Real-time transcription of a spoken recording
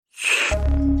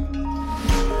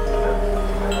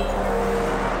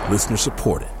Listener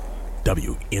supported.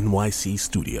 WNYC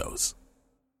Studios.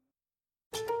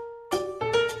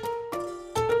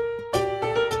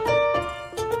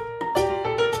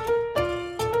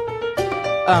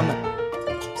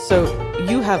 So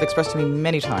you have expressed to me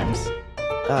many times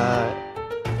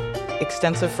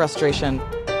extensive frustration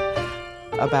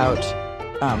about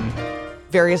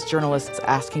various journalists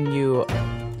asking you,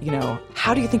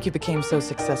 how do you think you became so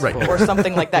successful? Right. Or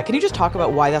something like that. Can you just talk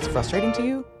about why that's frustrating to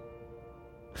you?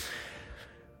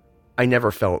 I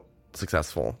never felt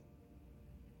successful.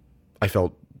 I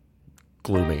felt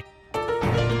gloomy. You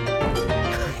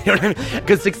know what I mean?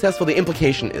 Because successful, the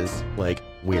implication is,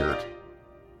 weird.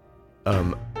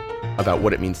 About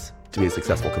what it means to be a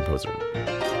successful composer.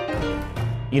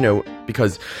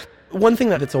 Because one thing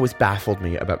that's always baffled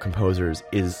me about composers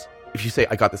is if you say,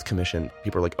 I got this commission,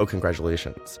 people are like, oh,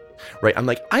 congratulations. Right? I'm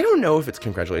like, I don't know if it's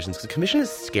congratulations, because a commission is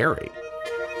scary.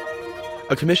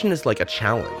 A commission is like a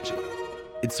challenge.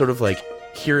 It's sort of like,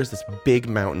 here's this big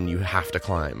mountain you have to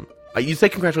climb. You say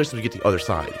congratulations when you get to the other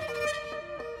side.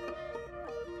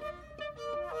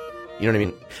 You know what I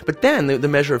mean? But then the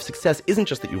measure of success isn't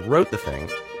just that you wrote the thing.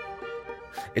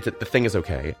 It's that the thing is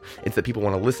okay. It's that people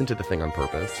want to listen to the thing on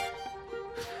purpose.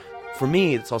 For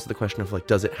me, it's also the question of,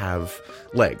 does it have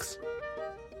legs?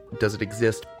 Does it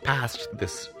exist past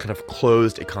this kind of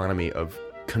closed economy of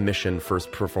commission,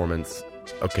 first performance,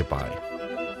 okay, bye.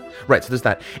 Right, so there's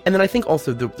that. And then I think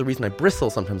also the reason I bristle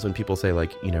sometimes when people say,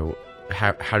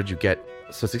 how did you get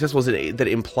so successful is that it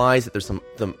implies that there's some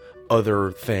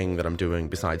other thing that I'm doing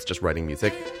besides just writing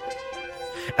music.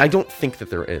 And I don't think that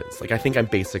there is. I think I'm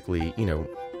basically,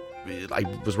 I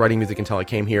was writing music until I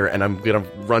came here, and I'm gonna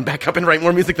run back up and write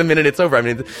more music the minute it's over. I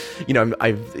mean,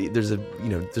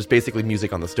 there's basically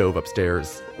music on the stove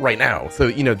upstairs right now. So,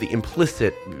 the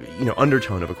implicit,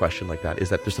 undertone of a question like that is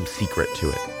that there's some secret to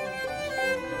it.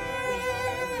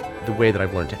 The way that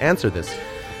I've learned to answer this,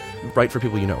 write for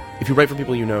people you know. If you write for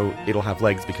people you know, it'll have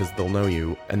legs because they'll know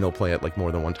you and they'll play it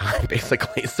more than one time,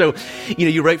 basically. So,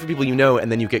 you write for people you know,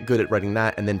 and then you get good at writing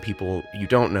that, and then people you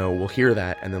don't know will hear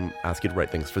that and then ask you to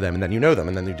write things for them, and then you know them,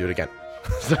 and then you do it again.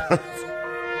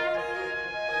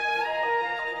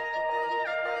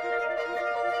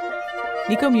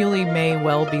 Nico Muhly may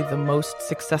well be the most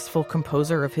successful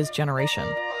composer of his generation.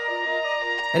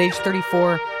 At age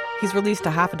 34, he's released a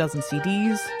half a dozen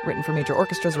CDs, written for major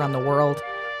orchestras around the world,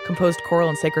 composed choral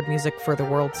and sacred music for the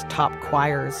world's top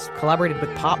choirs, collaborated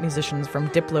with pop musicians from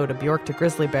Diplo to Bjork to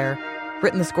Grizzly Bear,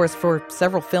 written the scores for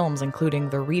several films including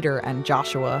The Reader and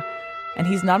Joshua, and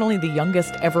he's not only the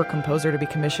youngest ever composer to be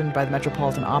commissioned by the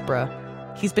Metropolitan Opera,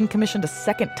 he's been commissioned a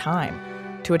second time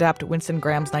to adapt Winston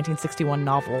Graham's 1961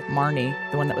 novel, Marnie,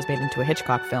 the one that was made into a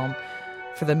Hitchcock film,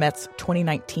 for the Met's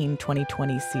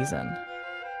 2019-2020 season.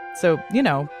 So,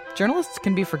 journalists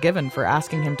can be forgiven for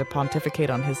asking him to pontificate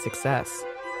on his success.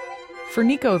 For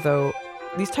Nico, though,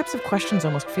 these types of questions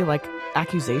almost feel like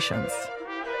accusations.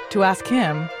 To ask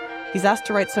him, he's asked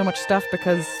to write so much stuff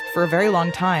because, for a very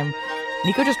long time,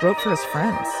 Nico just wrote for his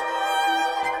friends.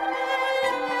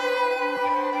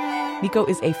 Nico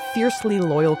is a fiercely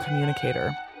loyal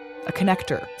communicator, a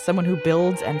connector, someone who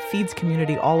builds and feeds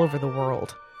community all over the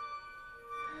world.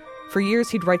 For years,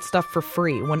 he'd write stuff for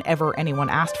free whenever anyone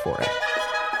asked for it.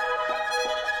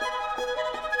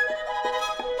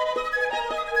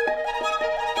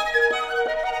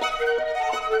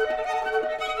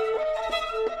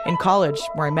 In college,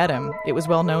 where I met him, it was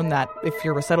well known that if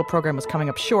your recital program was coming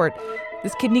up short,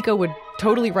 this kid Nico would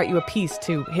totally write you a piece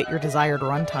to hit your desired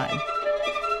runtime.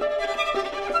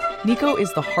 Nico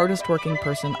is the hardest working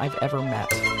person I've ever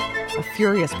met, a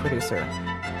furious producer.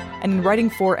 And in writing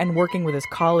for and working with his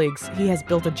colleagues, he has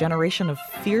built a generation of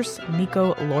fierce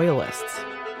Nico loyalists,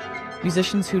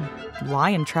 musicians who'd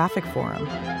lie in traffic for him.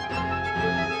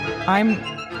 I'm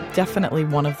definitely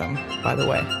one of them, by the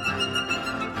way.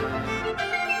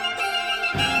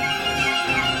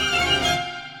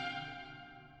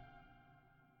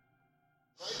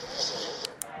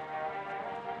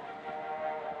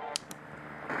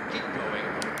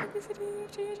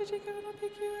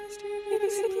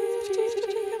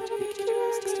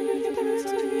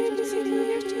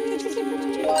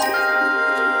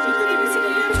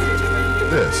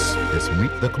 This is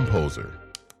Meet the Composer.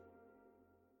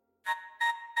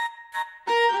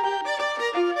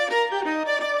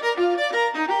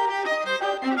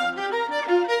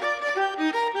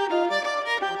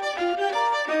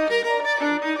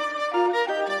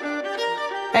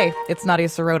 Hey, it's Nadia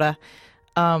Sirota.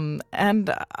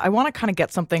 And I want to kind of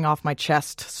get something off my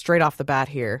chest straight off the bat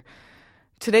here.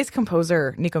 Today's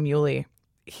composer, Nico Muhly,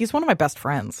 he's one of my best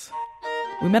friends.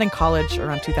 We met in college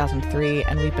around 2003,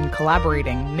 and we've been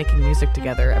collaborating, making music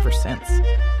together ever since.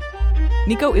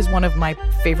 Nico is one of my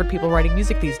favorite people writing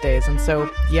music these days, and so,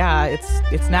 yeah,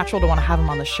 it's natural to want to have him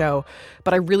on the show,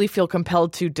 but I really feel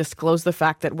compelled to disclose the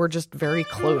fact that we're just very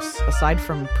close, aside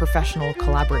from professional,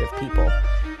 collaborative people.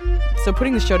 So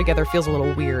putting the show together feels a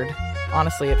little weird.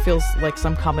 Honestly, it feels like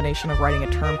some combination of writing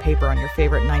a term paper on your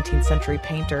favorite 19th century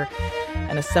painter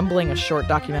and assembling a short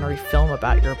documentary film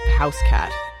about your house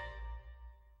cat.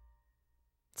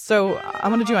 So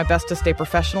I'm going to do my best to stay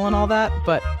professional and all that,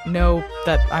 but know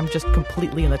that I'm just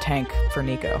completely in the tank for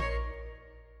Nico.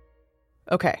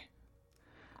 Okay.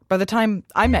 By the time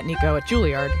I met Nico at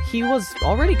Juilliard, he was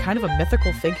already kind of a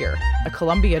mythical figure, a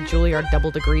Columbia Juilliard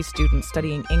double degree student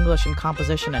studying English and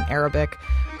composition and Arabic,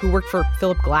 who worked for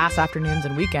Philip Glass afternoons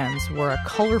and weekends, wore a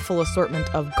colorful assortment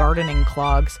of gardening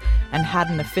clogs, and had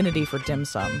an affinity for dim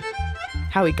sum.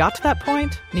 How he got to that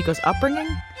point, Nico's upbringing,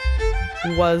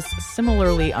 was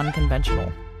similarly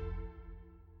unconventional.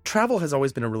 Travel has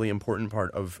always been a really important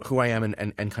part of who I am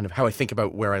and kind of how I think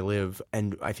about where I live.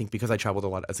 And I think because I traveled a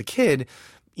lot as a kid,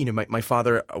 you know, my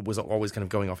father was always kind of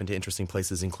going off into interesting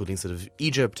places, including sort of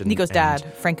Egypt. Nico's dad,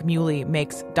 Frank Muhly,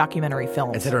 makes documentary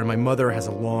films. Et cetera. And my mother has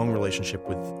a long relationship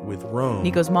with Rome.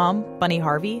 Nico's mom, Bunny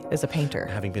Harvey, is a painter.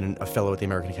 Having been a fellow at the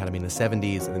American Academy in the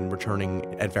 70s and then returning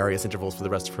at various intervals for the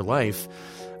rest of her life.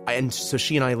 And so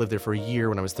she and I lived there for a year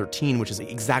when I was 13, which is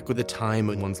exactly the time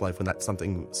in one's life when that's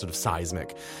something sort of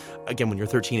seismic. Again, when you're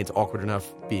 13, it's awkward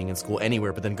enough being in school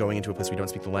anywhere, but then going into a place where you don't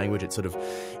speak the language,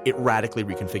 it radically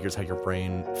reconfigures how your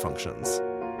brain functions.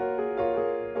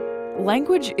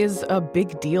 Language is a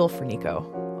big deal for Nico.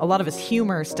 A lot of his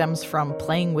humor stems from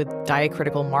playing with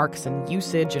diacritical marks and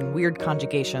usage and weird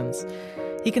conjugations.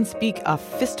 He can speak a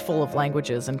fistful of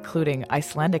languages, including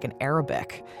Icelandic and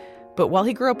Arabic. But while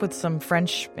he grew up with some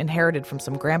French inherited from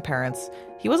some grandparents,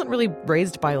 he wasn't really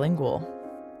raised bilingual.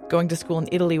 Going to school in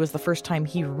Italy was the first time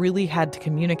he really had to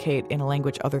communicate in a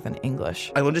language other than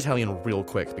English. I learned Italian real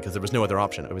quick because there was no other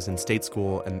option. I was in state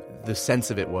school, and the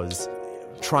sense of it was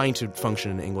trying to function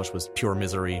in English was pure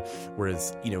misery,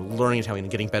 whereas, you know, learning Italian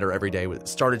and getting better every day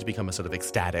started to become a sort of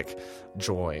ecstatic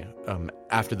joy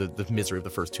after the misery of the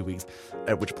first 2 weeks,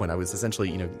 at which point I was essentially,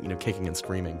 you know, kicking and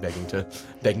screaming, begging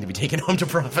to be taken home to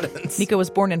Providence. Nico was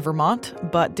born in Vermont,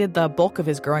 but did the bulk of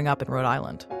his growing up in Rhode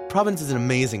Island. Providence is an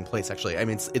amazing place, actually. I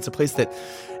mean, it's a place that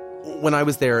when I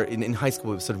was there in high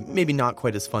school, it was sort of maybe not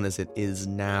quite as fun as it is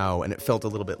now, and it felt a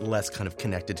little bit less kind of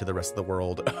connected to the rest of the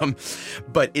world.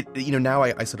 But it, you know, now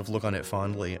I sort of look on it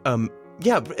fondly.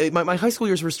 My high school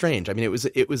years were strange. I mean, it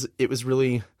was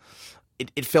really.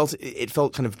 It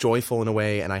felt kind of joyful in a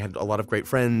way, and I had a lot of great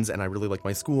friends, and I really liked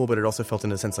my school, but it also felt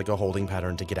in a sense like a holding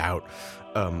pattern to get out.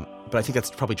 But I think that's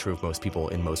probably true of most people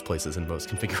in most places in most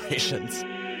configurations.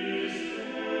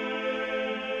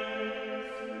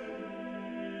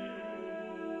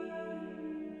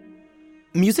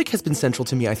 Music has been central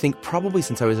to me, I think, probably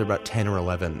since I was about 10 or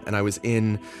 11, and I was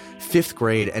in 5th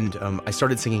grade, and I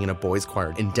started singing in a boys'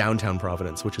 choir in downtown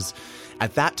Providence, which is,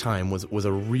 at that time, was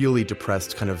a really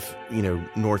depressed kind of, you know,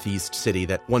 northeast city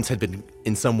that once had been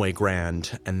in some way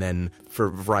grand, and then, for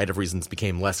a variety of reasons,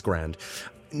 became less grand.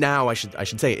 Now, I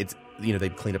should say, it's, you know,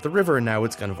 they've cleaned up the river, and now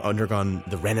it's kind of undergone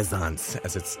the Renaissance,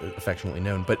 as it's affectionately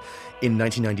known. But in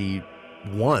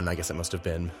 1991, I guess it must have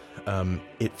been,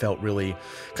 it felt really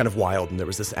kind of wild, and there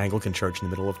was this Anglican church in the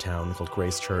middle of town called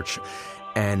Grace Church,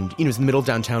 and, you know, it was in the middle of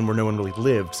downtown where no one really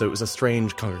lived, so it was a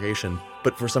strange congregation.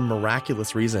 But for some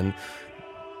miraculous reason,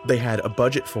 they had a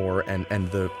budget for, and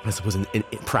the, I suppose,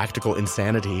 practical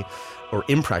insanity, or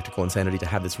impractical insanity, to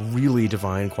have this really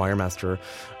divine choir master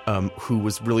who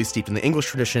was really steeped in the English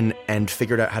tradition and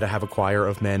figured out how to have a choir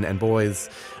of men and boys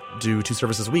do 2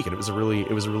 services a week, and it was a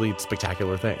really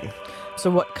spectacular thing. So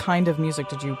what kind of music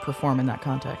did you perform in that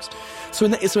context? So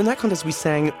in that context, we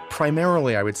sang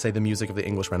primarily, I would say, the music of the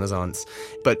English Renaissance,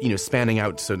 but, you know, spanning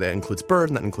out, so that includes Byrd,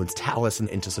 and that includes Tallis, and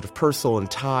into sort of Purcell and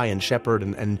Tye and Shepherd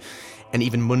and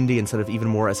even Mundy, and sort of even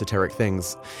more esoteric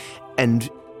things. And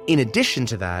in addition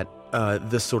to that,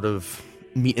 the sort of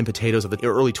meat and potatoes of the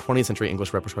early 20th century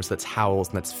English repertoire, so that's Howells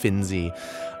and that's Finzi,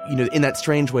 you know, in that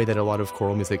strange way that a lot of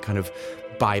choral music kind of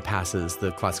bypasses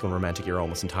the classical and romantic era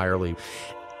almost entirely.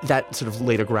 That sort of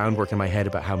laid a groundwork in my head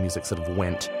about how music sort of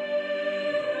went.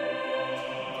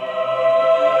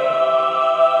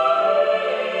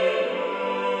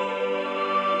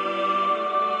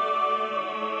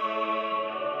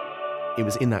 It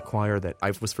was in that choir that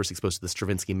I was first exposed to the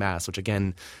Stravinsky Mass, which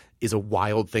again is a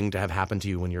wild thing to have happen to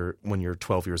you when you're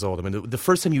 12 years old. I mean, the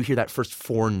first time you hear that first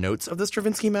 4 notes of the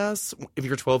Stravinsky Mass, if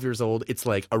you're 12 years old, it's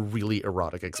like a really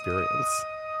erotic experience.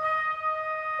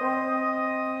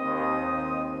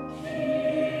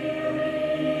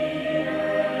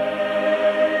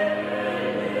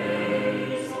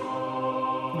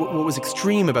 was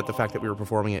extreme about the fact that we were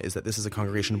performing it is that this is a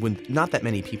congregation with not that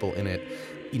many people in it,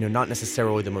 not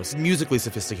necessarily the most musically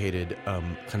sophisticated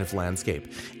kind of landscape.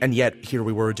 And yet here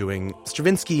we were doing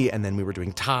Stravinsky, and then we were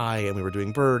doing Thai, and we were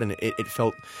doing Bird, and it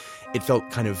felt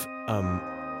kind of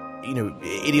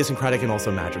idiosyncratic and also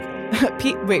magical.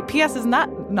 Wait, P.S. isn't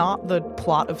that not the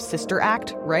plot of Sister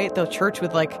Act, right? The church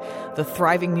with like the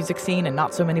thriving music scene and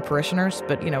not so many parishioners,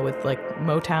 but with like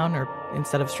Motown or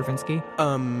instead of Stravinsky.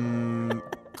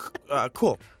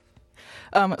 Cool.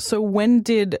 So when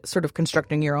did sort of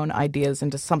constructing your own ideas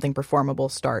into something performable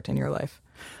start in your life?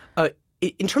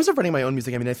 In terms of writing my own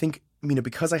music, I mean, I think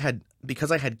because I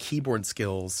had keyboard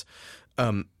skills,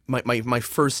 my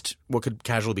first what could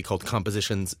casually be called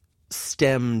compositions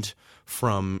stemmed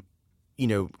from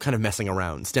kind of messing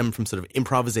around, stemmed from sort of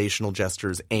improvisational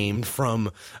gestures aimed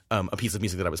from a piece of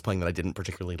music that I was playing that I didn't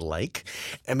particularly like.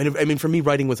 I mean, for me,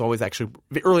 writing was always actually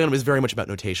early on. It was very much about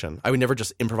notation. I would never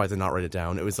just improvise and not write it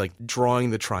down. It was like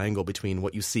drawing the triangle between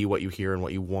what you see, what you hear, and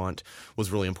what you want was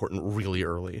really important really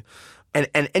early. And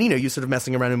you sort of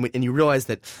messing around and you realize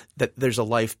that there's a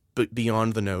life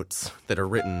beyond the notes that are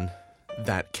written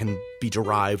that can be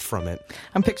derived from it.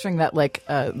 I'm picturing that like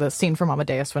the scene from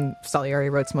Amadeus when Salieri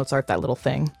wrote Mozart, that little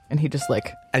thing, and he just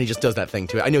does that thing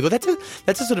to it. I know that's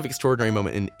a sort of extraordinary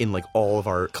moment in like all of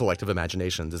our collective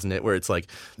imaginations, isn't it? Where it's like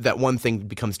that one thing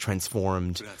becomes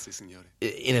transformed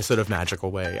in a sort of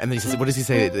magical way, and then he says, "What does he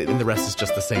say? And the rest is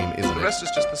just the same, isn't it? The rest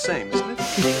is just the same, isn't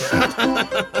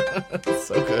it?"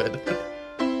 So good.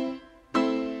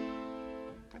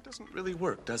 It doesn't really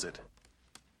work, does it?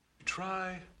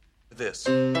 Try this.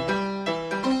 Better?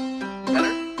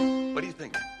 What do you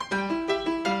think?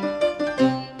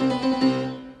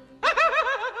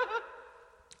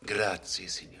 Grazie,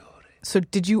 signore. So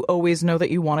did you always know that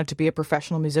you wanted to be a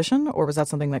professional musician, or was that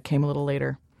something that came a little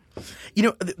later?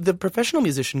 The professional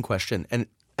musician question, and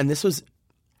this is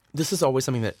always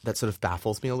something that sort of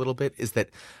baffles me a little bit, is that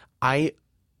I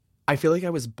feel like I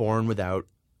was born without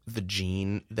the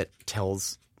gene that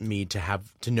tells me to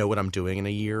know what I'm doing in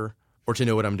a year or to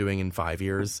know what I'm doing in 5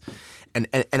 years. And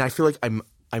I feel like I'm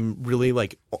really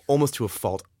like almost to a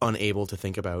fault unable to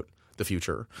think about the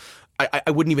future.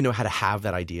 I wouldn't even know how to have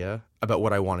that idea about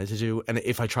what I wanted to do. And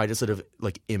if I tried to sort of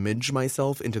like image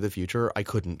myself into the future, I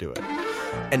couldn't do it.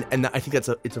 And I think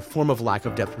it's a form of lack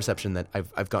of depth perception that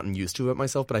I've gotten used to it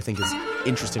myself, but I think is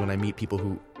interesting when I meet people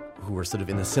who are sort of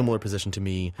in a similar position to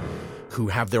me, who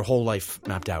have their whole life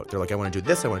mapped out. They're like, I want to do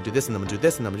this, and I'm going to do this, and I'm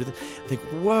going to do this. I think,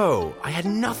 whoa, I had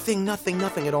nothing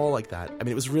at all like that. I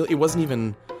mean, it wasn't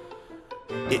even,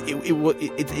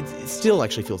 it still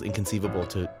actually feels inconceivable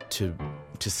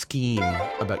to scheme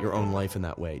about your own life in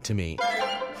that way, to me.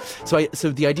 So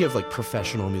the idea of like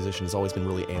professional musician has always been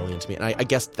really alien to me. And I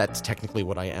guess that's technically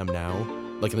what I am now.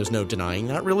 Like, and there's no denying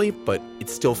that really, but it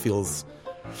still feels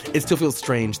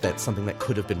strange that something that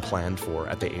could have been planned for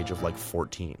at the age of like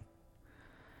 14.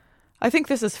 I think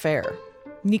this is fair.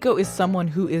 Nico is someone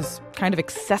who is kind of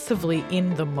excessively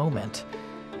in the moment.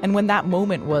 And when that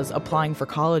moment was applying for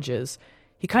colleges,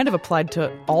 he kind of applied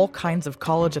to all kinds of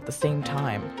college at the same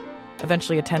time,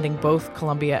 eventually attending both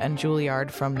Columbia and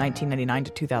Juilliard from 1999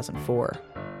 to 2004.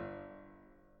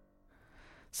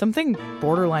 Something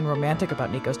borderline romantic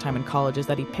about Nico's time in college is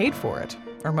that he paid for it,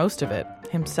 or most of it,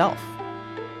 himself.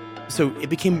 So it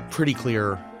became pretty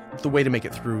clear the way to make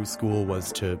it through school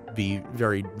was to be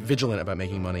very vigilant about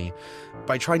making money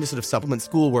by trying to sort of supplement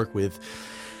schoolwork with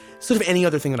sort of any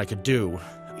other thing that I could do,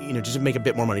 just to make a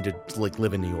bit more money to like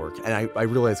live in New York. And I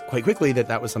realized quite quickly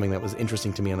that was something that was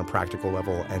interesting to me on a practical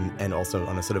level and also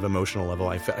on a sort of emotional level.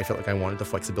 I felt like I wanted the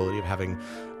flexibility of having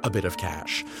a bit of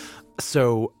cash.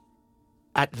 So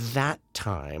at that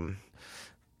time,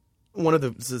 one of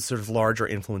the sort of larger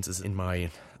influences in my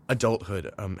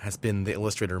adulthood has been the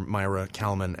illustrator Myra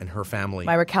Kalman and her family.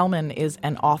 Myra Kalman is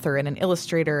an author and an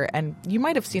illustrator, and you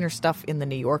might have seen her stuff in The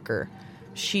New Yorker.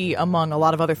 She, among a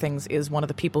lot of other things, is one of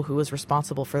the people who was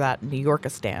responsible for that New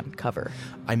Yorkistan cover.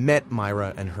 I met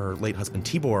Myra and her late husband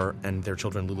Tibor and their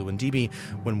children Lulu and Dibi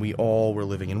when we all were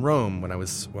living in Rome when I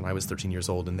was 13 years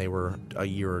old, and they were a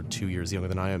year or 2 years younger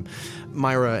than I am.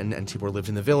 Myra and Tibor lived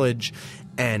in the Village,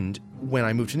 and when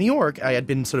I moved to New York, I had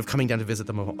been sort of coming down to visit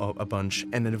them a bunch,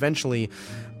 and then eventually,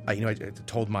 I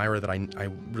told Myra that I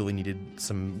really needed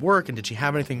some work, and did she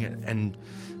have anything? And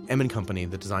M & Company,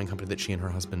 the design company that she and her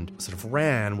husband sort of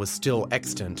ran, was still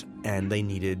extant, and they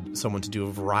needed someone to do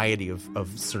a variety of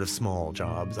sort of small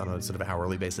jobs on a sort of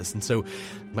hourly basis. And so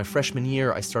my freshman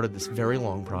year, I started this very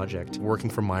long project working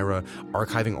for Myra,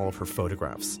 archiving all of her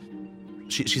photographs.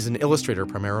 She's an illustrator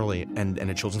primarily and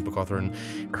a children's book author, and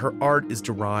her art is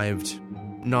derived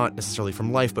not necessarily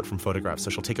from life, but from photographs. So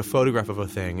she'll take a photograph of a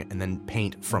thing and then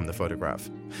paint from the photograph.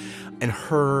 And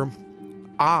her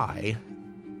eye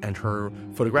and her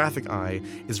photographic eye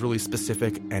is really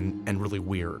specific and really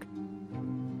weird.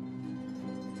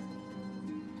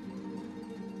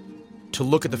 To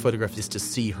look at the photograph is to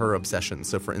see her obsession.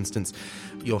 So, for instance,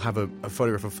 you'll have a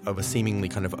photograph of a seemingly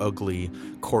kind of ugly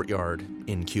courtyard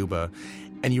in Cuba,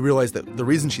 and you realize that the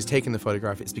reason she's taken the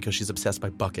photograph is because she's obsessed by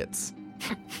buckets,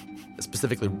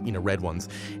 specifically, red ones.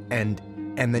 And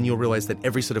then you'll realize that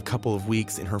every sort of couple of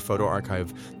weeks in her photo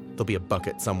archive, there'll be a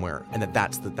bucket somewhere, and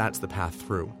that's the path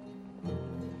through.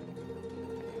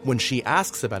 When she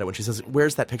asks about it, when she says,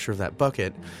 "Where's that picture of that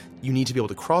bucket?" you need to be able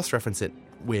to cross-reference it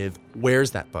with,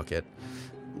 "Where's that bucket?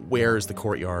 Where's the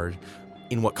courtyard?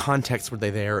 In what context were they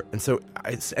there?" And so,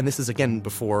 and this is again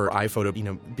before iPhoto,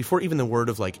 before even the word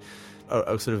of like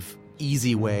a sort of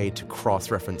easy way to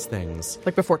cross-reference things.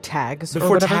 Like before tags.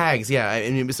 Before tags, yeah.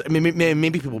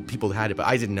 Maybe people had it, but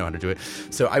I didn't know how to do it.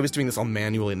 So I was doing this all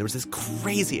manually, and there was this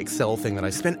crazy Excel thing that I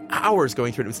spent hours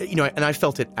going through. And it was, and I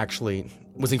felt it actually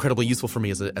was incredibly useful for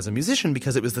me as a musician,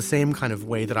 because it was the same kind of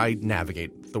way that I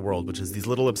navigate the world, which is these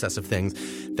little obsessive things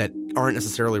that aren't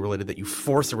necessarily related, that you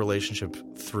force a relationship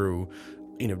through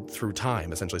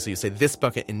time, essentially. So you say this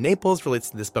bucket in Naples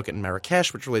relates to this bucket in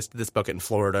Marrakesh, which relates to this bucket in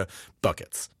Florida.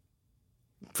 Buckets.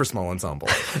 For small ensemble.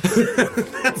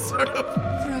 That's sort of...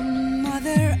 From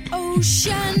Mother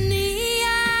Oceania,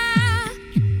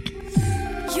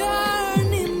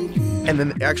 And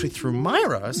then actually through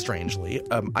Myra, strangely,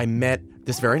 I met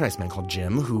this very nice man called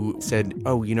Jim, who said,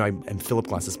 "Oh, I'm Philip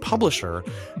Glass's publisher,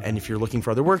 and if you're looking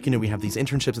for other work, we have these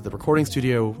internships at the recording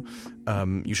studio,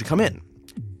 you should come in."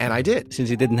 And I did. Since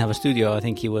he didn't have a studio, I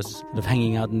think he was sort of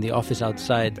hanging out in the office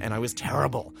outside. And I was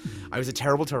terrible. I was a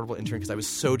terrible, terrible intern because I was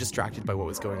so distracted by what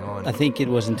was going on. I think it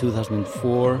was in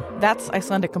 2004. That's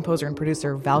Icelandic composer and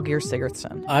producer Valgeir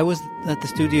Sigurdsson. I was at the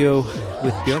studio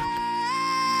with Björk.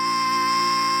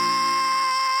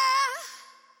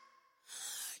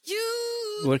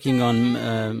 Working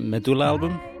on Medulla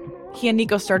album. He and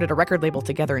Nico started a record label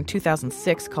together in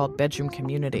 2006 called Bedroom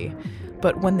Community.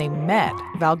 But when they met,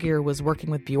 Valgeir was working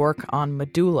with Björk on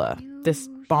Medulla, this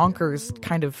bonkers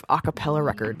kind of a cappella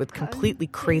record with completely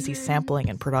crazy sampling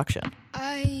and production.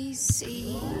 I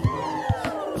see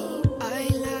the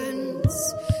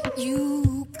islands,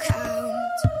 you count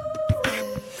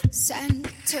the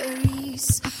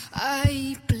centuries,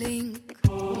 I blink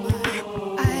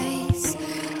my eyes,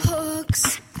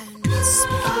 hooks and spikes.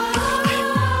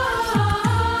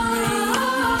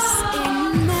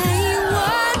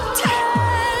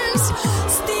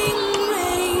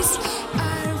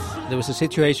 There was a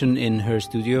situation in her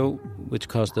studio which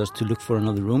caused us to look for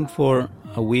another room for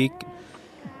a week,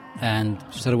 and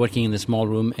she started working in the small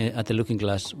room at the Looking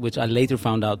Glass, which I later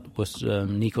found out was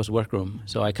Nico's workroom.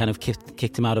 So I kind of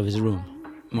kicked him out of his room,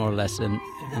 more or less, and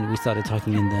we started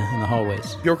talking in the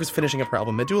hallways. Björk was finishing up her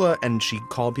album Medulla, and she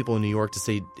called people in New York to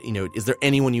say, is there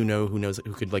anyone who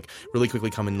could like really quickly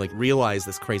come and like realize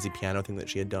this crazy piano thing that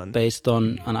she had done? Based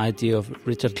on an idea of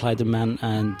Richard Clayderman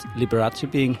and Liberace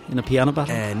being in a piano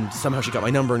battle. And somehow she got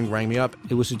my number and rang me up.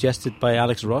 It was suggested by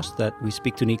Alex Ross that we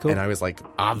speak to Nico. And I was like,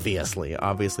 obviously,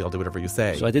 I'll do whatever you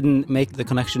say. So I didn't make the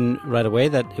connection right away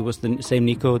that it was the same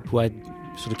Nico who I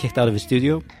sort of kicked out of his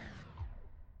studio.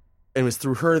 It was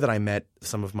through her that I met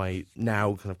some of my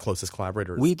now kind of closest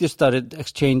collaborators. We just started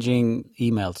exchanging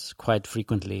emails quite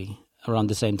frequently around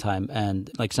the same time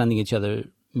and like sending each other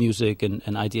music and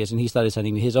ideas. And he started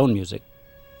sending me his own music,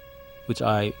 which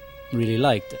I really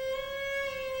liked.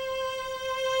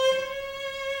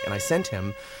 And I sent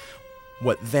him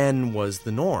what then was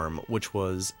the norm, which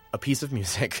was a piece of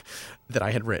music that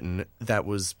I had written that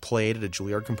was played at a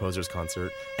Juilliard Composers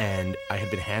concert. And I had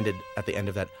been handed at the end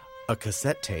of that a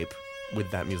cassette tape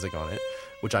with that music on it,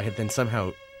 which I had then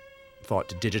somehow thought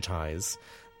to digitize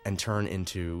and turn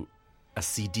into a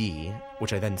CD,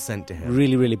 which I then sent to him.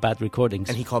 Really, really bad recordings.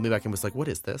 And he called me back and was like, "What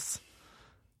is this?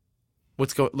 Why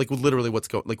does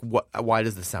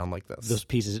this sound like this?" Those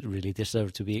pieces really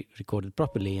deserve to be recorded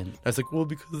properly. And I was like, "Well,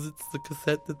 because it's the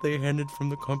cassette that they handed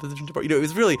from the composition department." It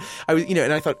was really,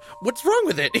 and I thought, what's wrong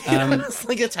with it? It's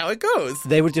like, that's how it goes.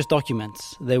 They were just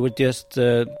documents. They were just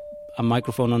a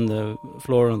microphone on the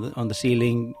floor, on the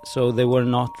ceiling, so they were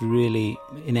not really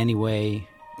in any way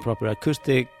proper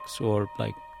acoustics, or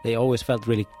like they always felt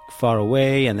really far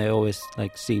away, and they always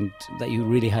like seemed that you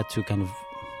really had to kind of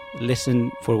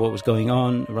listen for what was going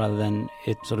on rather than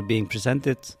it sort of being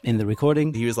presented in the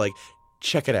recording. He was like,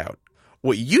 "Check it out.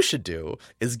 What you should do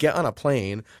is get on a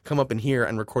plane, come up in here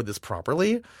and record this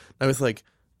properly." And I was like,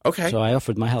 okay. So I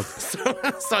offered my help. So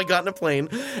I got in a plane,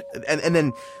 and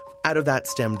then out of that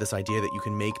stemmed this idea that you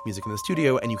can make music in the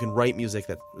studio and you can write music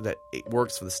that it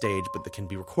works for the stage, but that can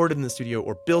be recorded in the studio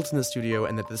or built in the studio,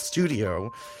 and that the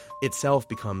studio itself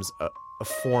becomes a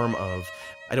form of,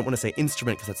 I don't want to say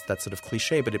instrument because that's sort of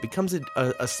cliche, but it becomes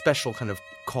a special kind of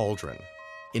cauldron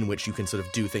in which you can sort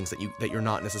of do things that you're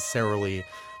not necessarily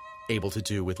able to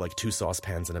do with like 2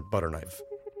 saucepans and a butter knife.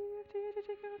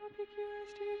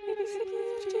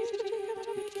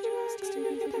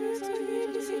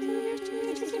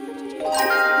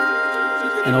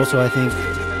 And also I think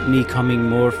me coming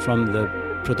more from the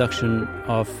production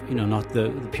of, not the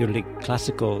purely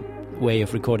classical way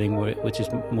of recording, which is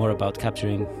more about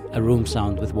capturing a room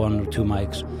sound with 1 or 2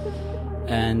 mics.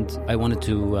 And I wanted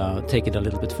to take it a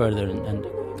little bit further and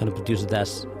kind of produce it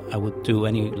as I would do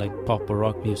any like pop or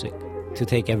rock music, to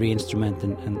take every instrument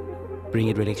and bring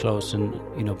it really close and,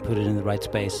 put it in the right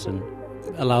space and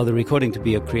allow the recording to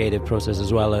be a creative process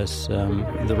as well as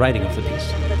the writing of the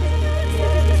piece.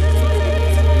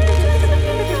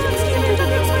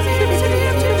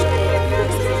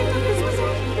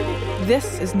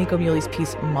 This is Nico Muhly's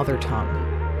piece, Mother Tongue.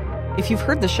 If you've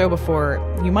heard the show before,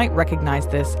 you might recognize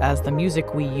this as the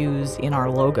music we use in our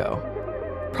logo.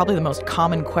 Probably the most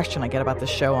common question I get about the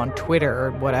show on Twitter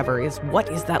or whatever is, what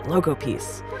is that logo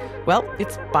piece? Well,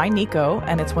 it's by Nico,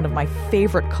 and it's one of my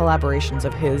favorite collaborations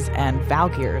of his and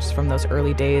Valgyr's from those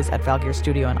early days at Valgyr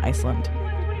Studio in Iceland.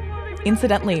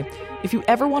 Incidentally, if you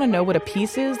ever want to know what a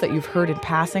piece is that you've heard in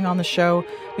passing on the show,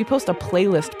 we post a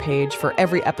playlist page for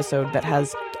every episode that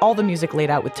has all the music laid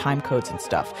out with time codes and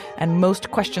stuff. And most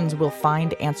questions will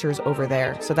find answers over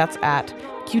there. So that's at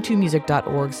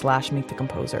q2music.org/meet the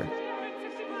composer.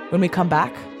 When we come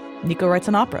back, Nico writes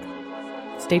an opera.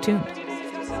 Stay tuned.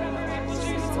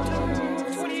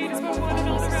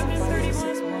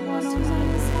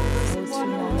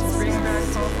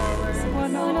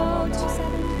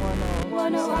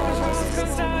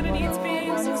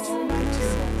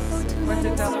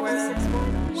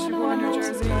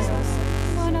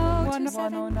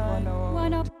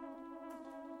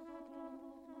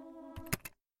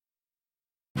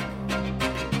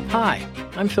 Hi,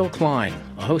 I'm Phil Klein,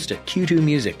 a host at Q2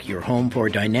 Music, your home for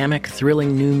dynamic,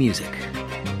 thrilling new music.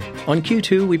 On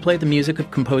Q2, we play the music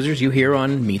of composers you hear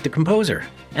on Meet the Composer,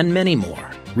 and many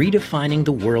more, redefining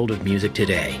the world of music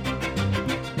today.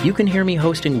 You can hear me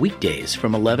hosting weekdays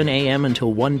from 11 a.m.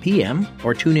 until 1 p.m.,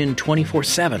 or tune in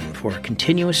 24/7 for a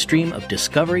continuous stream of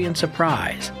discovery and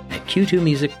surprise at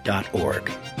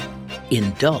q2music.org.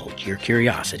 Indulge your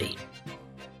curiosity.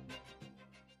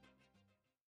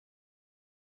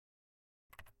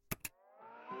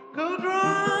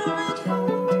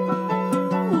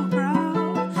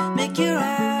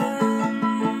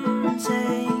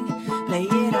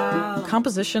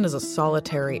 Composition is a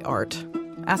solitary art.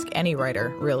 Ask any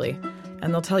writer, really,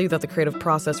 and they'll tell you that the creative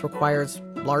process requires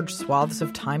large swaths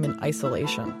of time in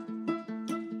isolation.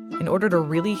 In order to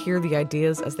really hear the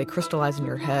ideas as they crystallize in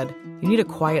your head, you need a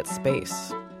quiet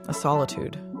space, a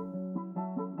solitude.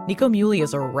 Nico Muhly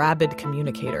is a rabid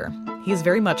communicator. He is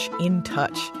very much in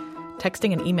touch,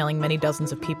 texting and emailing many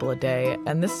dozens of people a day,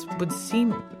 and this would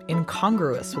seem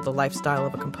incongruous with the lifestyle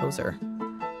of a composer.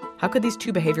 How could these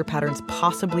two behavior patterns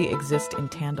possibly exist in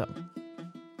tandem?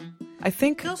 I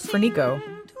think, for Nico,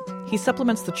 he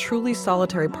supplements the truly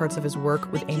solitary parts of his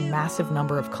work with a massive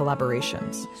number of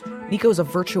collaborations. Nico is a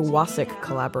virtuosic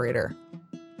collaborator.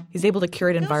 He's able to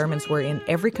curate environments wherein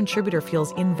every contributor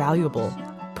feels invaluable,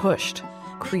 pushed,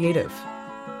 creative.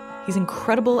 He's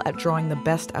incredible at drawing the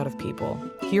best out of people,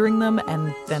 hearing them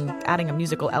and then adding a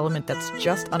musical element that's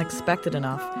just unexpected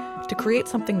enough to create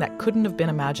something that couldn't have been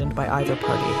imagined by either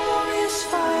party.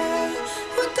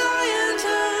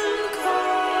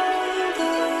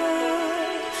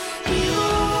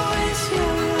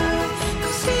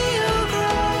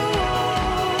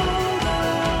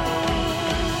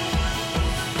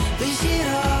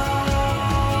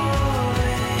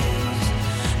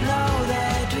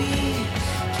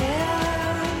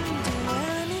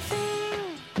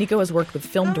 Nico has worked with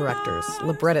film directors,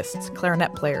 librettists,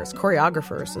 clarinet players,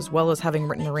 choreographers, as well as having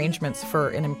written arrangements for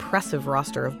an impressive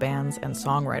roster of bands and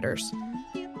songwriters.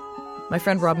 My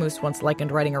friend Rob Moose once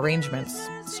likened writing arrangements,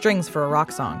 strings for a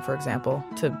rock song, for example,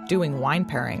 to doing wine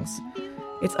pairings.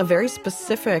 It's a very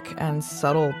specific and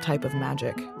subtle type of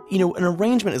magic. You know, an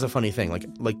arrangement is a funny thing.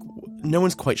 Like no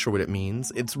one's quite sure what it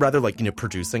means. It's rather like,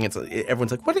 producing.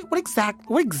 Everyone's like, what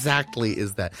exactly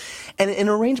is that? And an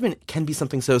arrangement can be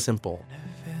something so simple.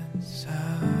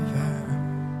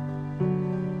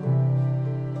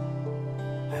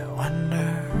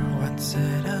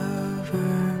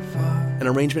 An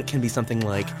arrangement can be something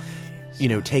like, you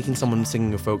know, taking someone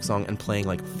singing a folk song and playing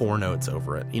like 4 notes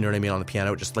over it, you know what I mean, on the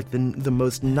piano, just like the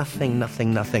most nothing.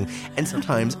 And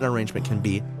sometimes an arrangement can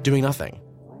be doing nothing.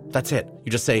 That's it.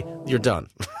 You just say, you're done.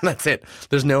 That's it.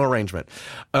 There's no arrangement.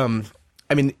 I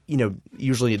mean, you know,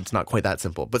 usually it's not quite that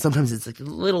simple, but sometimes it's like the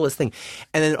littlest thing.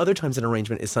 And then other times an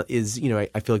arrangement is you know,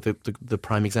 I feel like the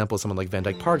prime example is someone like Van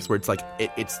Dyke Parks, where it's like,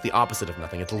 it's the opposite of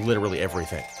nothing. It's literally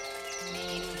everything.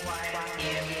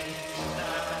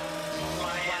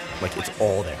 Like, it's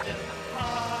all there.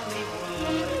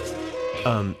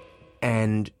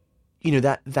 And, you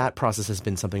know, that process has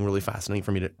been something really fascinating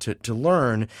for me to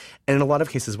learn. And in a lot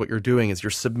of cases, what you're doing is you're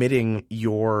submitting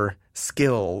your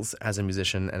skills as a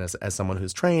musician and as someone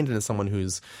who's trained and as someone who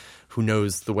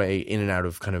knows the way in and out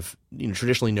of kind of, you know,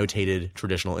 traditionally notated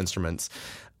traditional instruments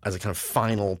as a kind of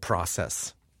final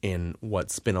process in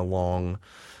what's been a long,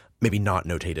 maybe not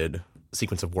notated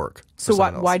sequence of work. So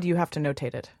why do you have to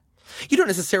notate it? You don't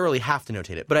necessarily have to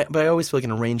notate it, but I always feel like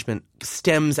an arrangement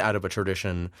stems out of a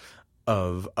tradition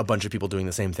of a bunch of people doing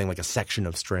the same thing, like a section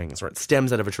of strings, or it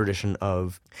stems out of a tradition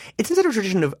of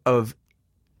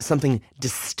something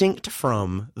distinct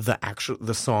from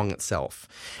the song itself.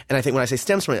 And I think when I say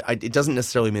stems from it, it doesn't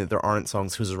necessarily mean that there aren't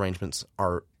songs whose arrangements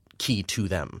are key to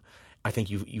them. I think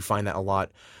you find that a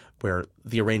lot, where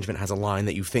the arrangement has a line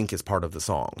that you think is part of the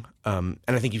song. And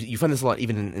I think you find this a lot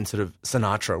even in sort of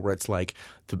Sinatra, where it's like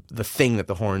the thing that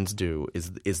the horns do is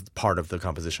part of the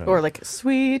composition. Or like,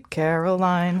 Sweet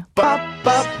Caroline.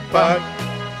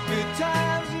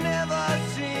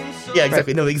 Yeah,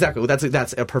 exactly. Right. No, exactly.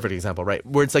 That's a perfect example, right?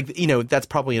 Where it's like, you know, that's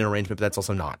probably an arrangement, but that's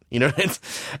also not. You know,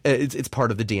 it's part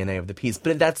of the DNA of the piece.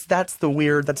 But that's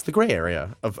the gray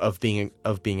area of being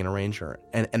an arranger,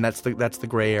 and that's the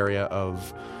gray area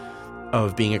of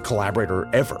being a collaborator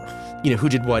ever. You know, who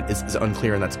did what is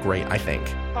unclear, and that's great, I think.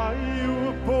 Are you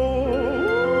a boy?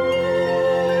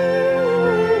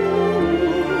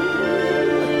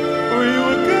 Are you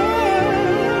a girl?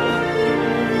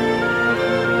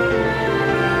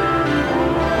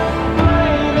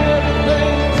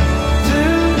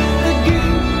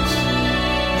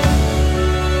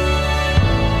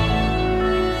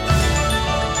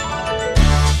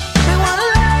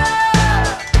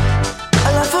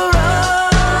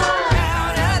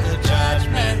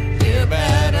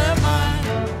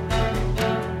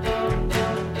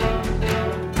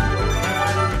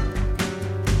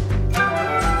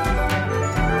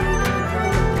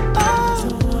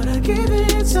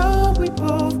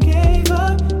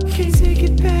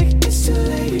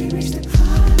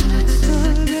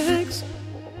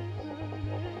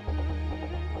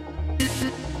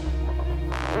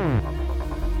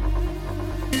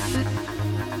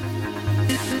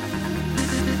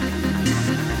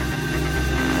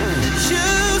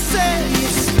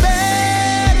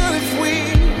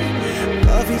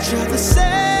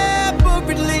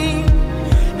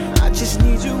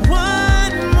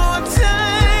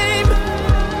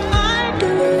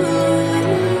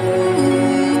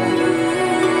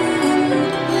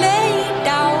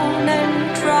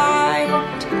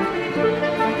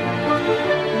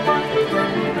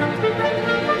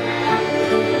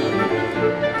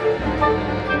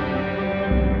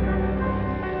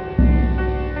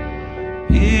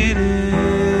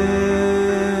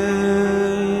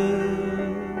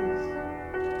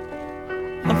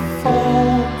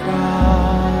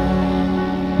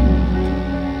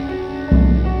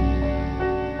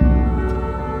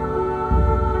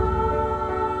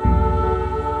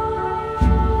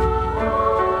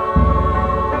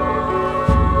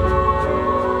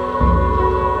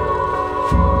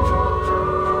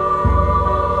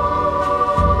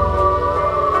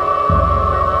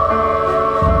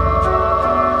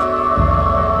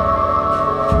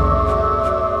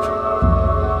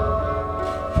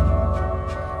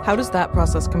 How does that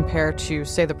process compare to,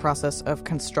 say, the process of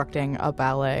constructing a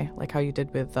ballet, like how you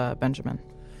did with Benjamin?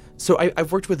 So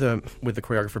I've worked with the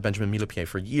choreographer Benjamin Muhly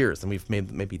for years, and we've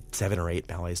made maybe 7 or 8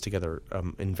 ballets together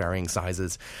in varying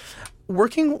sizes.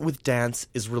 Working with dance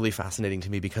is really fascinating to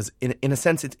me because, in a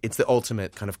sense, it's the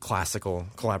ultimate kind of classical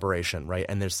collaboration, right?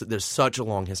 And there's such a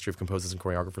long history of composers and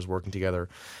choreographers working together.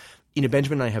 You know,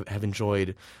 Benjamin and I have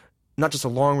enjoyed not just a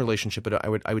long relationship, but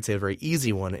I would say a very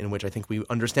easy one, in which I think we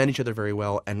understand each other very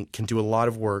well and can do a lot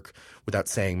of work without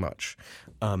saying much.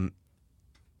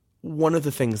 One of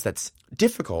the things that's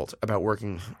difficult about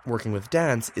working with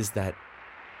dance is that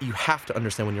you have to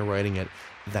understand when you're writing it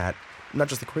that not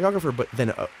just the choreographer, but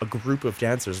then a group of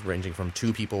dancers ranging from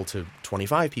 2 people to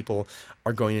 25 people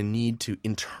are going to need to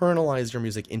internalize your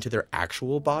music into their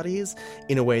actual bodies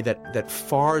in a way that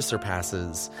far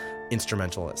surpasses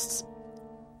instrumentalists.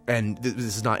 And this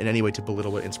is not in any way to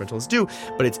belittle what instrumentalists do,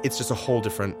 but it's just a whole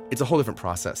different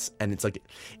process. And it's like,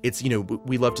 it's, you know,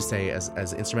 we love to say as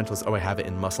instrumentalists, oh, I have it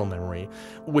in muscle memory,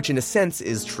 which in a sense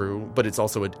is true, but it's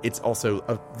also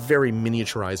a very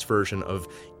miniaturized version of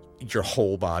your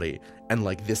whole body, and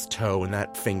like this toe and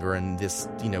that finger and this,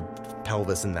 you know,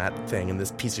 pelvis and that thing and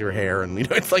this piece of your hair, and, you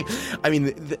know, it's like, I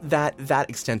mean, that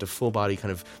extent of full body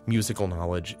kind of musical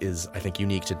knowledge is, I think,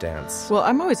 unique to dance. Well,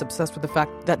 I'm always obsessed with the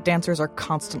fact that dancers are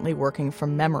constantly working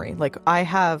from memory. Like, I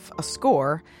have a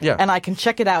score, and I can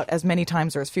check it out as many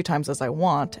times or as few times as I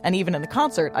want, and even in the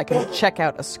concert, I can check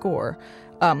out a score.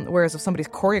 Whereas if somebody's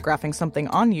choreographing something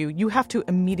on you, you have to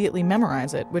immediately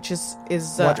memorize it, which is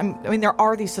I mean, there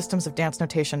are these systems of dance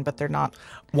notation, but they're not.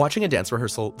 Watching a dance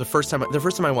rehearsal, the first time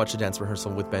I watched a dance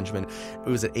rehearsal with Benjamin, it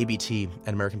was at ABT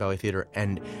at American Ballet Theater,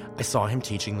 and I saw him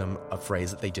teaching them a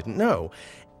phrase that they didn't know,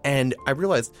 and I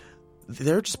realized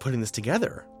they're just putting this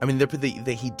together. I mean,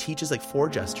 he teaches like 4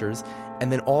 gestures,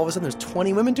 and then all of a sudden there's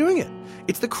 20 women doing it.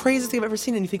 It's the craziest thing I've ever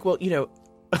seen, and you think, well, you know.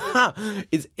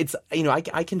 it's you know,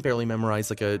 I can barely memorize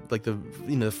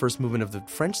the first movement of the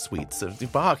French suites of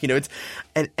Bach, you know,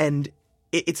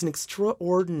 it's an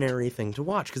extraordinary thing to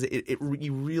watch, because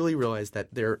you really realize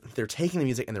that they're taking the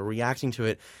music and they're reacting to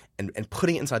it and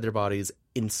putting it inside their bodies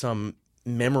in some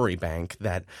memory bank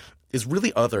that is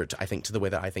really other to, I think, to the way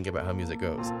that I think about how music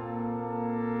goes.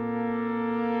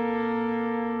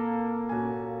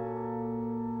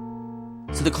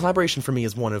 So the collaboration for me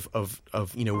is one of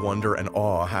you know, wonder and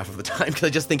awe half of the time, because I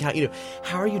just think,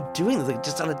 how are you doing this? Like,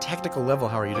 just on a technical level,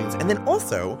 how are you doing this? And then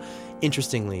also,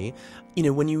 interestingly, you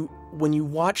know, when you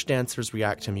watch dancers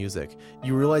react to music,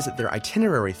 you realize that their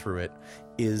itinerary through it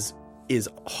is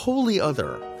wholly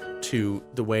other to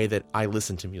the way that I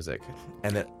listen to music.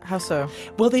 And that, how so?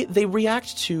 Well, they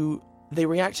react to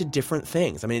different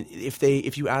things. I mean,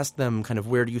 if you ask them kind of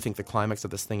where do you think the climax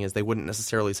of this thing is, they wouldn't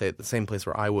necessarily say it the same place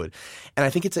where I would. And I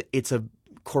think it's a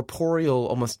corporeal,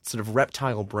 almost sort of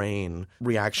reptile brain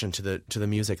reaction to the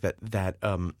music that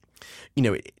you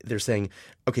know, they're saying,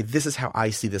 okay, this is how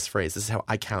I see this phrase. This is how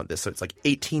I count this. So it's like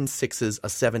 18 sixes, a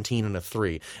 17, and a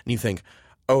 3. And you think,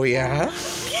 oh yeah,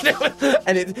 you know,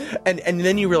 and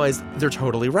then you realize they're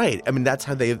totally right. I mean, that's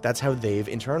how they've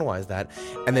internalized that.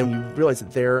 And then you realize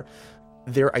that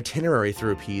their itinerary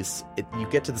through a piece, you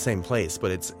get to the same place,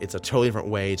 but it's a totally different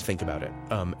way to think about it.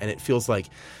 And it feels like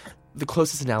the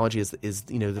closest analogy is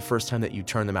you know, the first time that you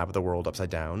turn the map of the world upside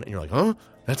down and you're like, huh,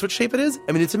 that's what shape it is?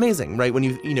 I mean, it's amazing, right? When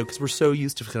you know, because we're so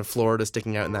used to kind of Florida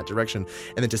sticking out in that direction,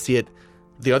 and then to see it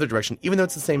the other direction, even though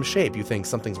it's the same shape, you think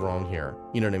something's wrong here.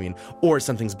 You know what I mean? Or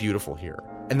something's beautiful here.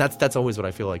 And that's always what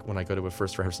I feel like when I go to a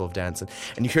first rehearsal of dance, and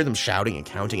you hear them shouting and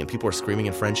counting and people are screaming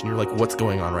in French, and you're like, what's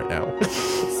going on right now?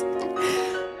 Please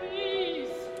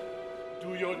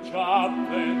do your job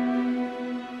then.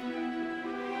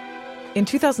 In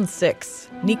 2006,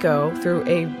 Nico, through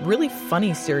a really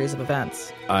funny series of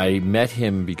events. I met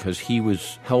him because he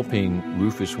was helping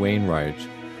Rufus Wainwright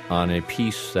on a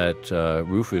piece that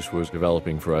Rufus was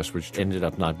developing for us, which ended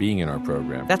up not being in our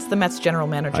program. That's the Met's general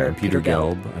manager, I'm Peter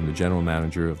Gelb. I'm the general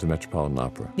manager of the Metropolitan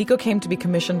Opera. Nico came to be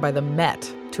commissioned by the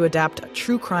Met to adapt a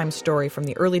true crime story from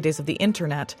the early days of the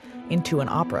internet into an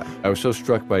opera. I was so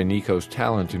struck by Nico's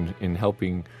talent in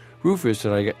helping Rufus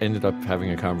that I ended up having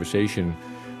a conversation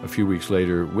a few weeks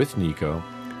later with Nico,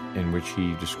 in which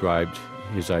he described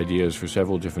his ideas for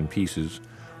several different pieces,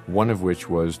 one of which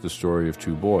was the story of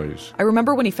 2 boys. I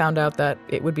remember when he found out that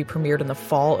it would be premiered in the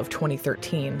fall of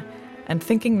 2013, and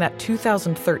thinking that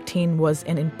 2013 was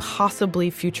an impossibly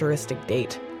futuristic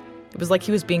date. It was like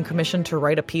he was being commissioned to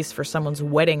write a piece for someone's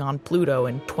wedding on Pluto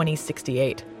in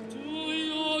 2068.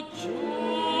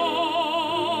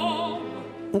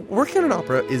 Working on an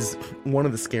opera is one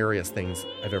of the scariest things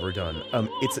I've ever done.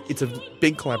 It's a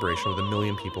big collaboration with 1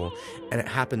 million people, and it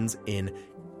happens in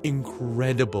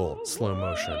incredible slow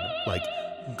motion, like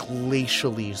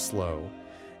glacially slow.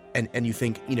 And you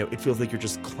think, you know, it feels like you're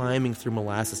just climbing through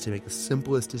molasses to make the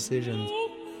simplest decisions.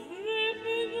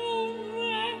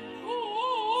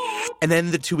 And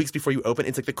then the 2 weeks before you open,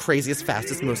 it's like the craziest,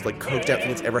 fastest, most like coked out thing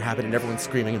that's ever happened, and everyone's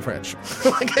screaming in French.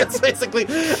 Like, it's basically,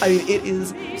 I mean, it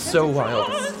is so wild.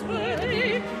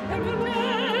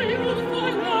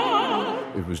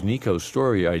 It was Nico's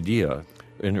story idea,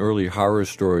 an early horror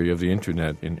story of the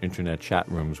internet, in internet chat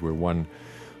rooms where one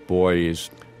boy is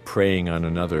preying on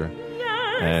another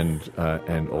and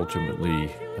ultimately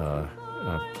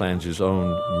plans his own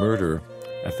murder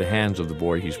at the hands of the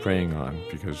boy he's preying on,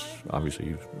 because obviously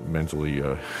he's a mentally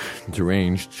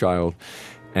deranged child.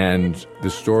 And the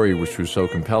story, which was so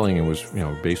compelling and was, you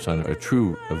know, based on a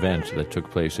true event that took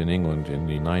place in England in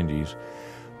the 90s,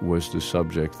 was the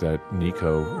subject that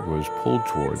Nico was pulled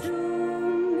towards.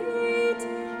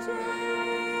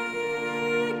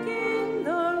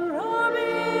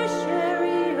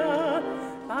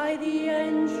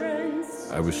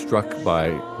 I was struck by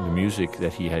the music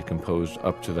that he had composed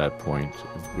up to that point,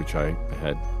 which I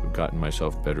had gotten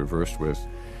myself better versed with.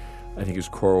 I think his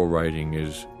choral writing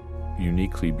is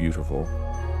uniquely beautiful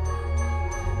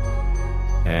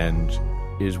and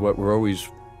is what we're always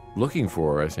looking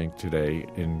for, I think, today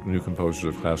in new composers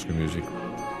of classical music.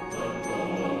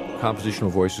 Compositional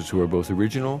voices who are both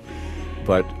original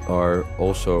but are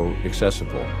also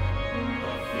accessible.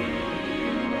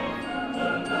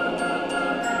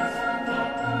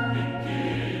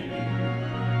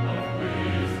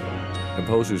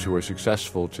 Composers who are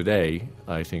successful today,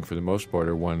 I think for the most part,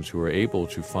 are ones who are able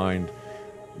to find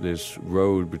this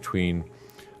road between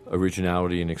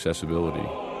originality and accessibility.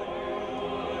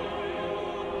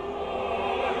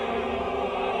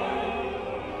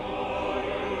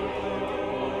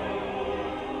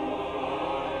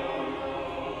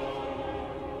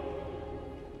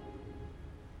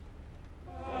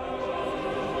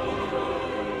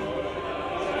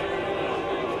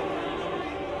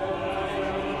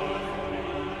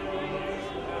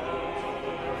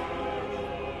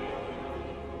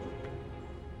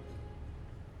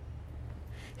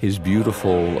 His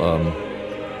beautiful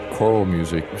choral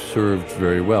music served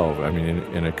very well, I mean,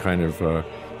 in a kind of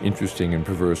interesting and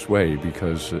perverse way,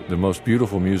 because the most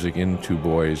beautiful music in Two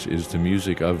Boys is the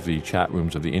music of the chat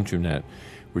rooms of the internet,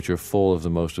 which are full of the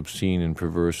most obscene and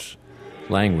perverse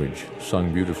language,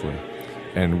 sung beautifully,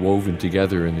 and woven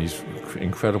together in these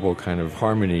incredible kind of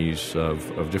harmonies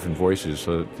of different voices,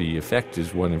 so that the effect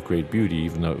is one of great beauty,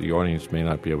 even though the audience may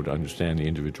not be able to understand the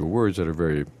individual words that are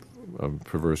very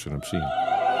perverse and obscene.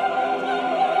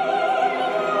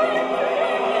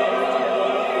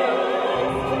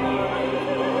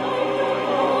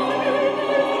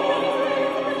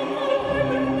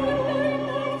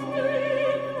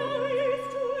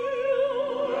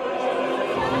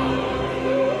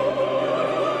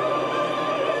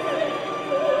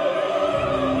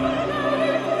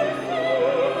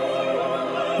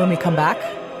 When we come back,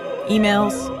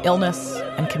 emails, illness,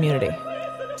 and community.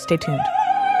 Stay tuned.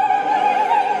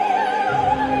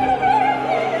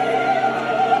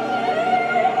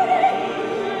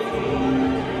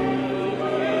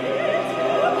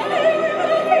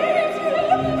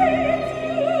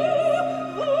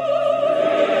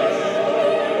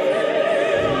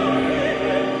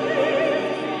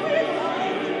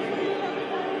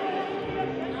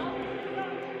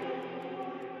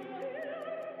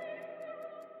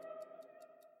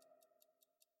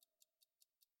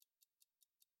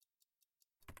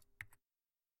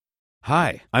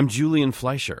 Hi, I'm Julian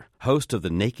Fleischer, host of the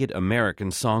Naked American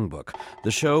Songbook,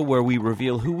 the show where we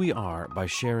reveal who we are by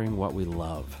sharing what we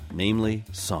love, namely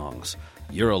songs.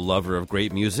 You're a lover of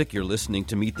great music, you're listening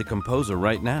to Meet the Composer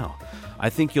right now. I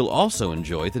think you'll also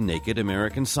enjoy the Naked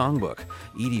American Songbook.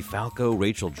 Edie Falco,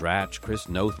 Rachel Dratch, Chris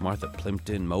Noth, Martha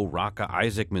Plimpton, Mo Rocca,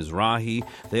 Isaac Mizrahi,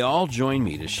 they all join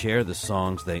me to share the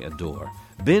songs they adore.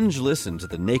 Binge listen to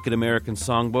the Naked American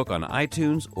Songbook on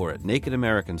iTunes or at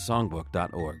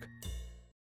nakedamericansongbook.org.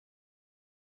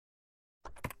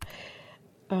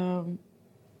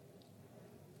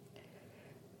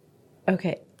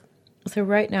 Okay, so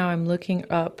right now I'm looking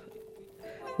up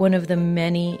one of the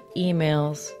many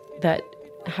emails that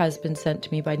has been sent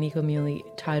to me by Nico Muhly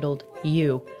titled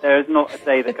You. There is not a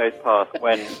day that goes past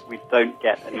when we don't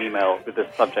get an email with the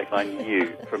subject line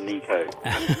You from Nico.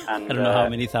 And, I don't know how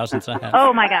many thousands I have.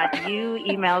 Oh my God, you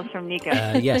emails from Nico.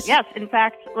 Yes. Yes, in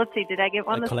fact, let's see, did I get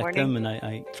one I this collect morning? them and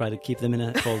I try to keep them in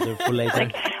a folder for later.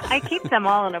 I keep them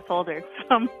all in a folder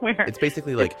somewhere. It's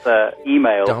basically like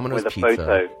email Domino's with a Pizza.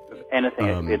 photo of anything.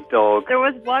 It could be a dog. There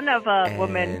was one of a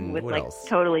woman with like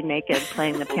totally naked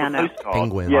playing the piano.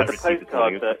 Penguins. Yeah, the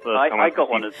postcard that I got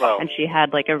one as well. And she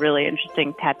had like a really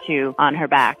interesting tattoo on her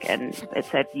back, and it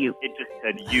said You. It just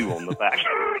said You on the back.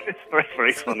 It's very,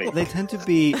 very funny. They tend to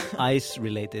be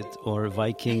ice-related or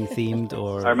Viking-themed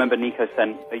or... I remember Nico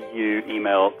sent a You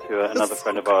email to another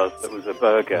friend of ours that was a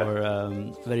burger. Or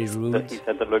very rude. That he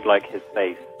said that looked like his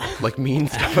face. Like mean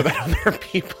stuff about other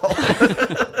people.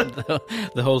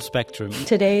 the whole spectrum.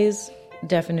 Today's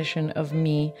definition of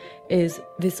me is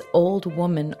this old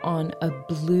woman on a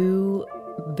blue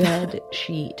bed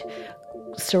sheet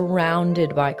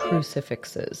surrounded by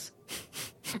crucifixes,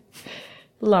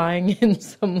 lying in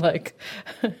some like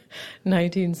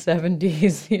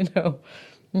 1970s,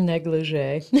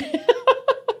 negligee.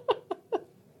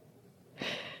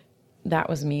 That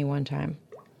was me one time.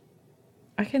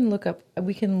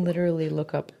 We can literally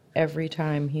look up every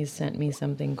time he's sent me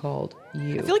something called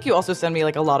you. I feel like you also send me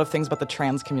like a lot of things about the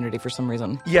trans community for some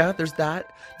reason. Yeah, there's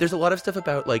that. There's a lot of stuff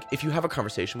about, like, if you have a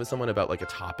conversation with someone about, like, a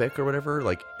topic or whatever,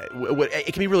 like,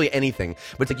 it can be really anything,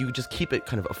 but it's like you just keep it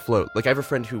kind of afloat. Like, I have a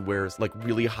friend who wears, like,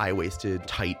 really high-waisted,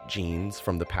 tight jeans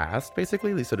from the past,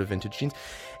 basically, these sort of vintage jeans.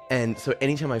 And so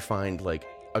anytime I find, like,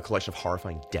 a collection of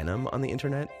horrifying denim on the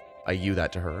internet, I you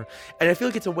that to her. And I feel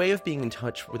like it's a way of being in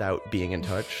touch without being in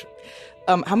touch.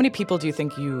 How many people do you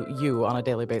think you on a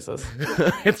daily basis?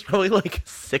 It's probably like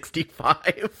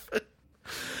 65.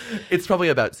 It's probably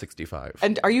about 65.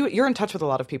 And you're in touch with a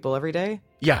lot of people every day?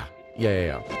 Yeah.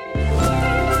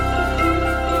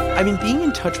 I mean, being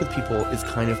in touch with people is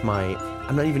kind of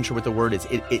I'm not even sure what the word is.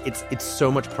 It's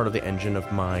so much part of the engine of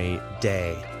my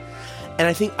day. And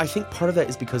I think part of that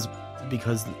is because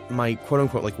my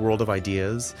quote-unquote like world of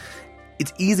ideas,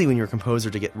 it's easy when you're a composer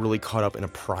to get really caught up in a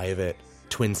private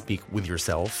twin speak with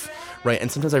yourself, right?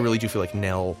 And sometimes I really do feel like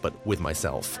Nell, but with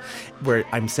myself, where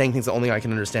I'm saying things that only I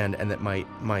can understand, and that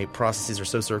my processes are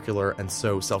so circular and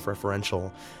so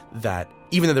self-referential that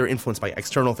even though they're influenced by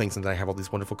external things and that I have all these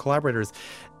wonderful collaborators,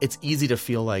 it's easy to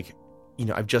feel like, you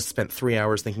know, I've just spent 3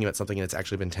 hours thinking about something and it's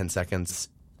actually been 10 seconds.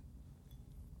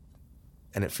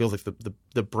 And it feels like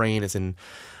the brain is in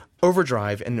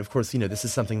overdrive. And of course, you know, this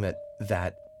is something that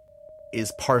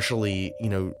is partially, you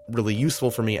know, really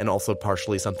useful for me, and also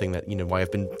partially something that, you know, why I've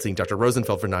been seeing Dr.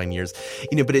 Rosenfeld for 9 years,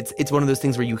 you know, but it's one of those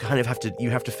things where you kind of have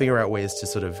to figure out ways to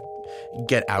sort of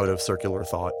get out of circular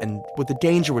thought. And what the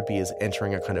danger would be is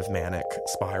entering a kind of manic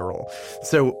spiral.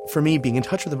 So for me, being in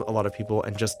touch with a lot of people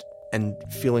and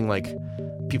feeling like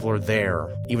people are there,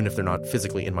 even if they're not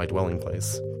physically in my dwelling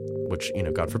place, which, you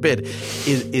know, God forbid,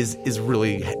 is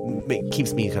really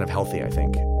keeps me kind of healthy, I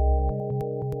think.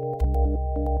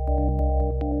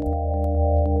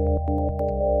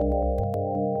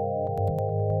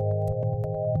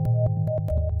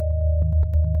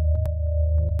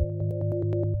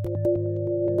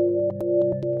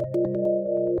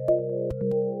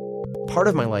 Part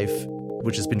of my life,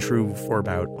 which has been true for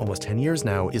about almost 10 years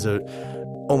now, is a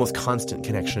almost constant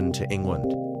connection to England,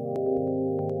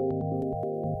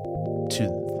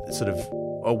 to sort of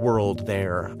a world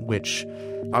there, which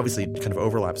obviously kind of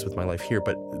overlaps with my life here,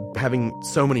 but having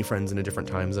so many friends in a different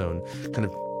time zone kind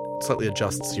of slightly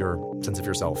adjusts your sense of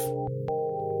yourself.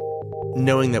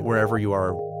 Knowing that wherever you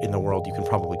are in the world, you can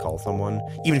probably call someone,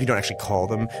 even if you don't actually call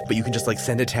them, but you can just like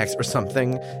send a text or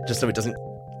something, just so it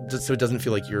doesn't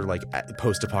feel like you're like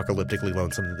post-apocalyptically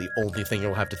lonesome. The only thing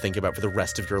you'll have to think about for the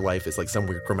rest of your life is like some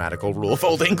weird grammatical rule of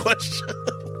Old English.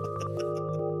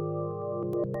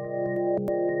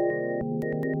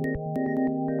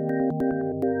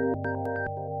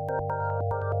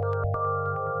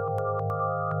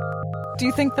 Do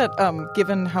you think that,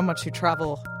 given how much you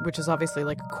travel, which is obviously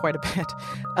like quite a bit,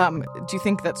 do you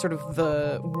think that sort of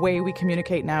the way we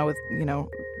communicate now with, you know,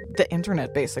 the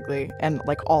internet basically, and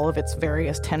like all of its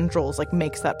various tendrils, like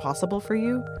makes that possible for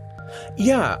you?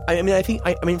 Yeah, I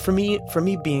mean, for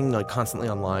me being like constantly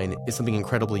online is something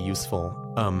incredibly useful.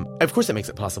 Of course, it makes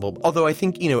it possible. Although I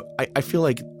think, you know, I feel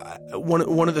like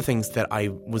one of the things that I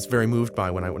was very moved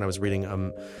by when I was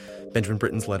reading Benjamin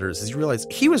Britten's letters is you realize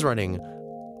he was writing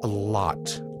a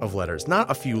lot of letters, not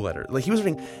a few letters. Like it was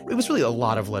really a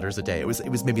lot of letters a day. It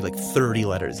was maybe like 30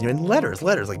 letters, you know, and letters,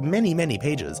 like many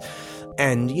pages.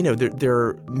 And, you know, there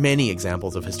are many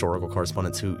examples of historical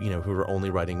correspondents who were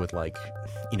only writing with like,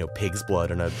 you know, pig's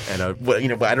blood and a you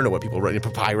know, I don't know what people write,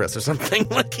 papyrus or something,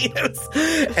 like, you know,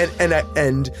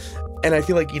 and I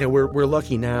feel like, you know, we're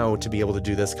lucky now to be able to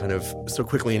do this kind of so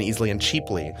quickly and easily and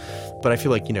cheaply. But I feel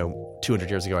like, you know,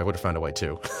 200 years ago, I would have found a way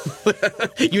too.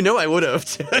 You know, I would have.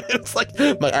 It's like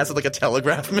my ass with like a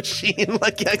telegraph machine.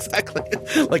 Like, yeah, exactly.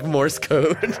 Like Morse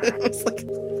code. It's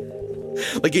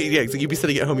like yeah, so you'd be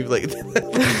sitting at home, you'd be like,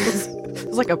 it's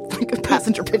like a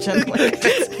passenger pigeon. Like.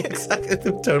 Exactly, it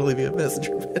would totally be a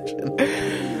passenger pigeon.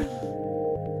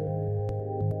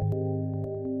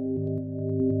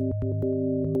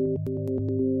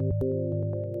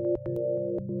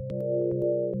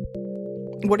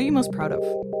 What are you most proud of?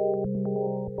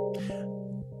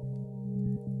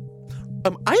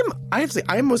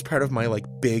 I am most proud of my like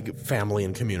big family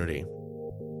and community.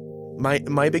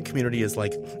 My big community is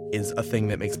a thing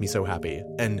that makes me so happy.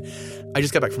 And I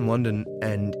just got back from London,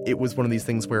 and it was one of these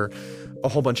things where a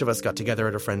whole bunch of us got together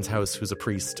at a friend's house who's a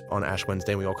priest on Ash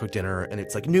Wednesday, and we all cooked dinner, and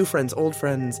it's like new friends, old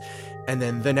friends. And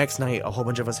then the next night, a whole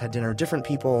bunch of us had dinner, different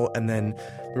people, and then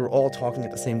we were all talking at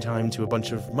the same time to a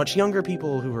bunch of much younger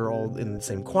people who were all in the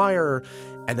same choir,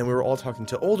 and then we were all talking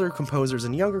to older composers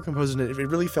and younger composers, and it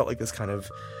really felt like this kind of,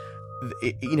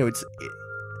 you know,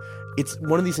 it's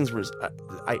one of these things where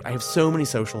I have so many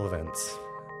social events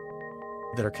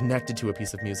that are connected to a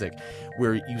piece of music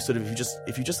where you sort of,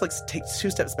 if you just like take 2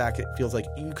 steps back, it feels like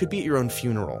you could be at your own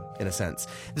funeral in a sense.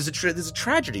 There's a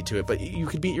tragedy to it, but you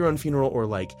could be at your own funeral or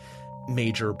like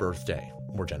major birthday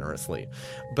more generously.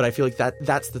 But I feel like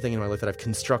that's the thing in my life that I've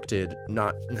constructed,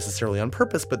 not necessarily on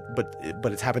purpose, but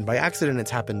it's happened by accident,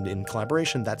 it's happened in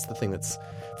collaboration. That's the thing that's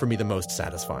for me the most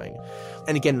satisfying.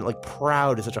 And again, like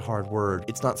proud is such a hard word.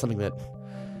 It's not something that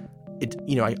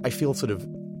I feel sort of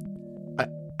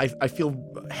I feel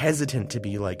hesitant to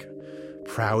be like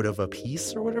proud of a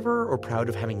piece or whatever, or proud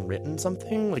of having written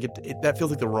something. Like that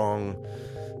feels like the wrong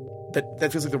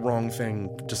that feels like the wrong thing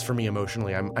just for me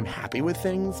emotionally. I'm happy with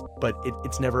things, but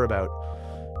it's never about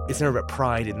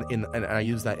pride and I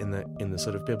use that in the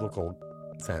sort of biblical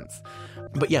sense.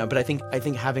 But I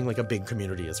think having like a big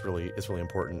community is really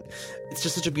important. It's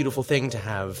just such a beautiful thing to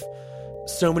have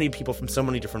so many people from so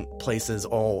many different places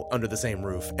all under the same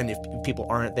roof. And if people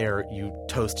aren't there, you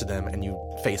toast to them and you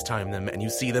FaceTime them and you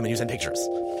see them and you send pictures.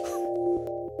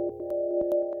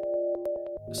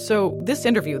 So this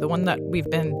interview, the one that we've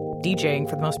been DJing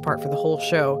for the most part for the whole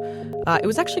show, it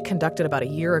was actually conducted about a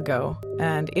year ago.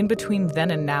 And in between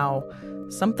then and now,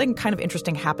 something kind of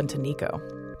interesting happened to Nico.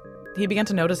 He began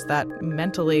to notice that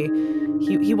mentally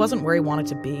he wasn't where he wanted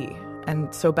to be.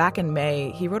 And so back in May,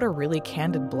 he wrote a really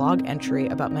candid blog entry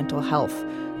about mental health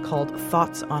called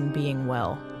Thoughts on Being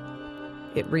Well.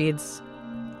 It reads,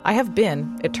 "I have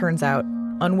been, it turns out,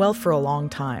 unwell for a long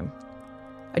time.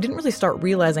 I didn't really start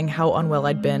realizing how unwell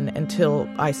I'd been until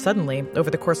I suddenly,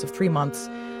 over the course of 3 months,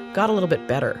 got a little bit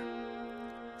better.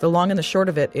 The long and the short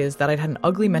of it is that I'd had an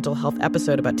ugly mental health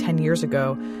episode about 10 years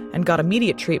ago and got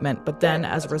immediate treatment, but then,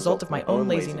 as a result of my own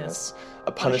laziness,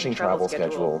 a punishing travel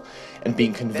schedule, and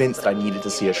being convinced I needed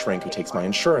to see a shrink who takes my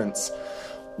insurance,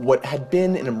 what had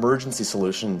been an emergency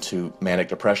solution to manic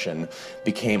depression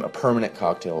became a permanent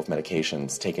cocktail of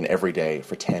medications taken every day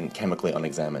for 10 chemically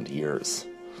unexamined years.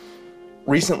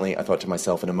 Recently, I thought to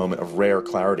myself in a moment of rare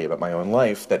clarity about my own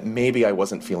life that maybe I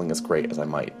wasn't feeling as great as I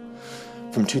might.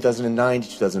 From 2009 to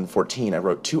 2014, I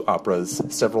wrote 2 operas,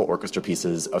 several orchestra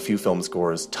pieces, a few film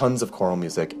scores, tons of choral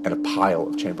music, and a pile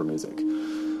of chamber music.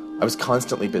 I was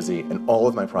constantly busy, and all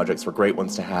of my projects were great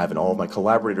ones to have, and all of my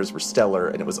collaborators were stellar,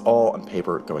 and it was all on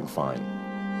paper going fine.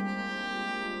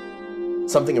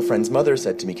 Something a friend's mother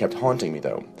said to me kept haunting me,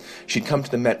 though. She'd come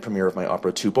to the Met premiere of my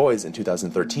opera Two Boys in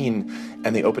 2013,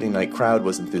 and the opening night crowd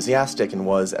was enthusiastic and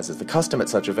was, as is the custom at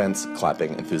such events,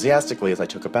 clapping enthusiastically as I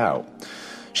took a bow.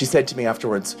 She said to me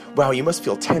afterwards, "Wow, you must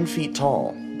feel 10 feet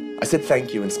tall." I said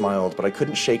thank you and smiled, but I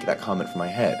couldn't shake that comment from my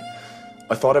head.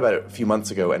 I thought about it a few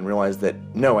months ago and realized that,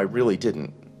 no, I really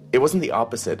didn't. It wasn't the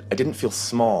opposite. I didn't feel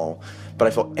small, but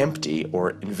I felt empty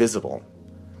or invisible.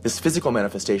 This physical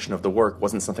manifestation of the work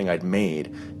wasn't something I'd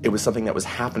made. It was something that was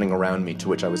happening around me to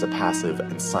which I was a passive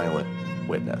and silent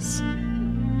witness.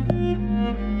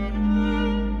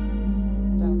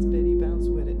 Bounce, Biddy, bounce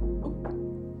with it. Oh.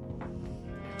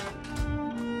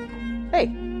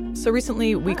 Hey. So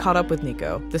recently we caught up with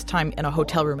Nico, this time in a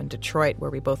hotel room in Detroit where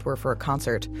we both were for a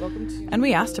concert. And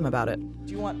we asked him about it.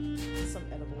 Do you want some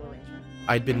edible arrangement?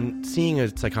 I'd been seeing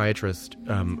a psychiatrist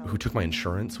who took my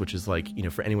insurance, which is like,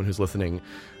 for anyone who's listening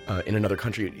in another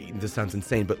country, this sounds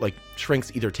insane, but like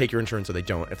shrinks either take your insurance or they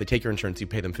don't. If they take your insurance, you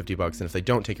pay them $50, and if they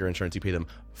don't take your insurance, you pay them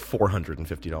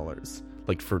 $450,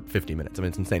 like for 50 minutes. I mean,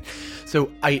 it's insane. So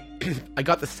I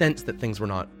got the sense that things were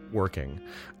not working,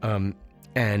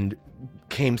 and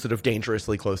came sort of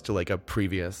dangerously close to like a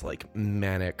previous like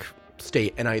manic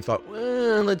state, and I thought,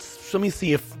 well, let me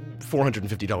see if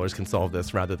 $450 can solve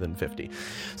this rather than $50.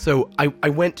 So I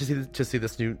went to see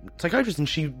this new psychiatrist, and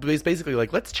she was basically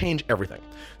like, let's change everything.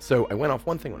 So I went off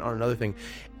one thing, went on another thing,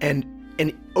 and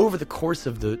over the course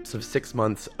of the sort of 6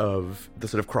 months of the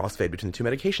sort of crossfade between the 2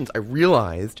 medications, I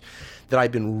realized that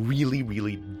I'd been really,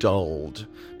 really dulled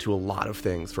to a lot of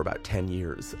things for about 10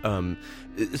 years.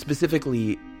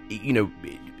 Specifically,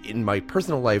 in my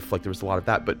personal life, like there was a lot of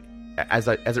that, but as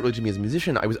it related to me as a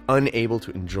musician, I was unable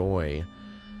to enjoy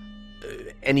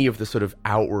any of the sort of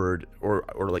outward or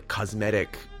like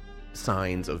cosmetic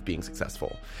signs of being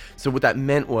successful. So what that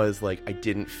meant was like I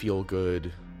didn't feel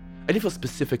good. I didn't feel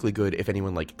specifically good if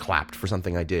anyone like clapped for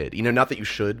something I did. Not that you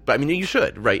should, but I mean you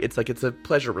should, right? It's like it's a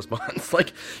pleasure response.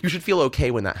 Like you should feel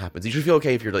okay when that happens. You should feel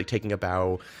okay if you're like taking a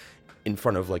bow in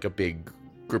front of like a big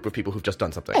group of people who've just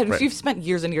done something. And right? If you've spent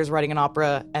years and years writing an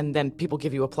opera and then people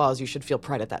give you applause, you should feel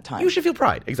pride at that time. You should feel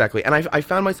pride, exactly. And I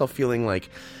found myself feeling like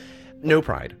no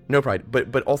pride,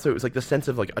 but also it was like the sense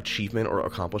of like achievement or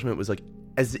accomplishment was like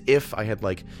as if I had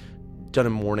like done a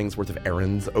morning's worth of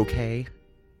errands okay.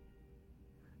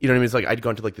 You know what I mean? It's like I'd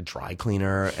go into like the dry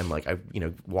cleaner and like I,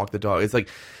 walk the dog. It's like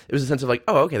it was a sense of like,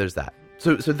 oh, okay, there's that.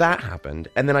 So that happened,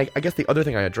 and then I guess the other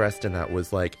thing I addressed in that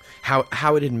was like how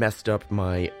it had messed up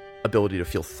my ability to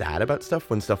feel sad about stuff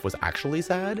when stuff was actually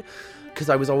sad, because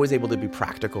I was always able to be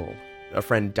practical. A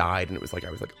friend died, and it was like I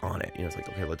was like on it. It's like,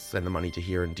 okay, let's send the money to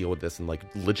here and deal with this and like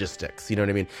logistics. You know what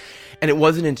I mean? And it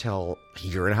wasn't until a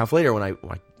year and a half later when I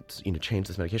changed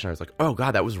this medication, I was like, oh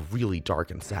God, that was really dark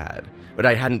and sad. But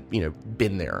I hadn't,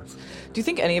 been there. Do you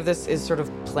think any of this is sort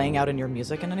of playing out in your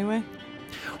music in any way?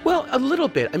 Well, a little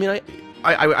bit. I mean,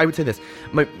 I would say this.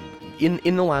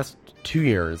 In the last 2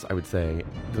 years, I would say,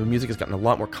 the music has gotten a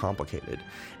lot more complicated.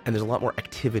 And there's a lot more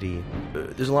activity.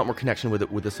 There's a lot more connection with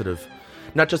it, with this sort of,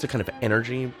 not just a kind of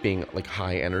energy, being like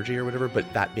high energy or whatever,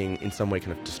 but that being in some way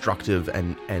kind of destructive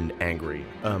and angry.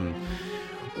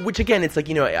 Which again, it's like,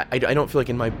 I don't feel like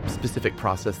in my specific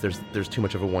process there's too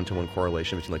much of a one-to-one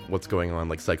correlation between like what's going on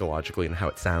like psychologically and how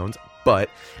it sounds.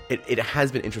 But it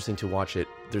has been interesting to watch it.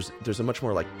 There's a much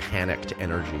more like panicked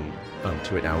energy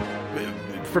to it now,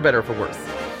 for better or for worse.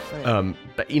 Right.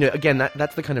 But again,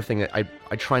 that's the kind of thing that I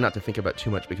try not to think about too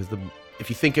much, because if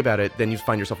you think about it, then you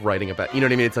find yourself writing about. You know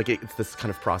what I mean? It's like it's this kind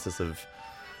of process of.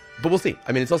 But we'll see.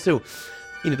 I mean, it's also,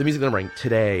 the music that I'm writing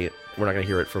today, we're not going to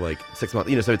hear it for like 6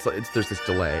 months. So it's there's this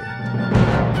delay.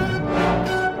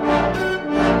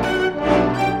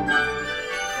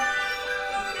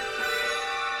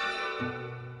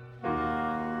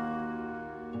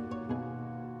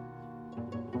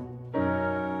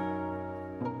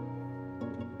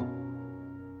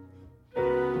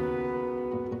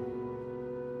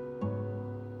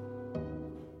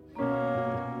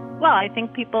 Well, I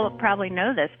think people probably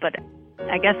know this, but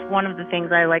I guess one of the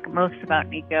things I like most about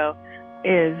Nico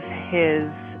is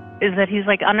that he's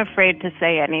like unafraid to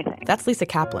say anything. That's Lisa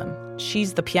Kaplan.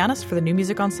 She's the pianist for the new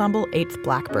music ensemble 8th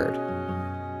Blackbird.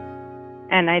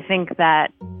 And I think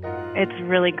that it's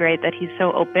really great that he's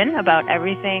so open about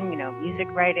everything, music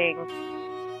writing,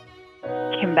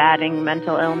 combating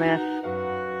mental illness,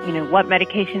 what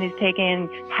medication he's taking,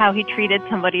 how he treated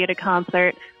somebody at a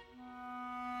concert.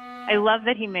 I love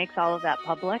that he makes all of that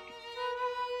public.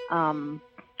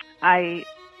 I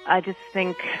just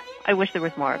think I wish there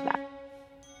was more of that.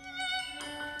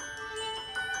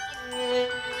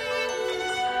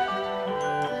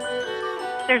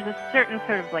 There's a certain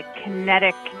sort of like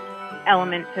kinetic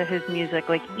element to his music.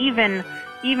 Like even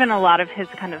a lot of his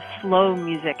kind of slow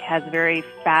music has very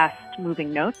fast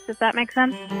moving notes, if that makes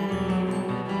sense.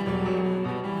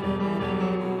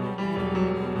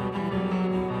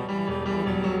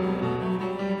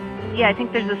 Yeah, I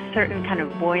think there's a certain kind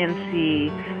of buoyancy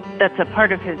that's a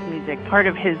part of his music, part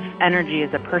of his energy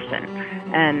as a person.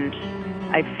 And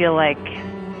I feel like,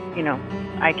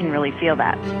 I can really feel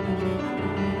that.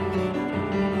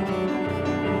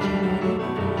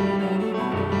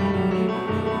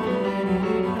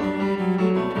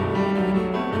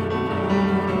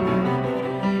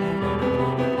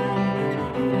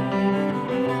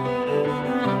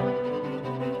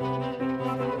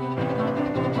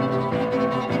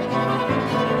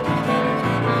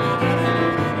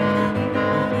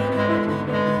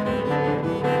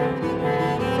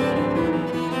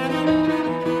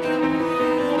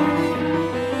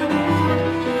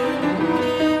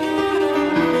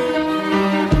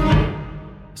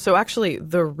 So actually,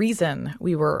 the reason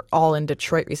we were all in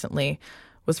Detroit recently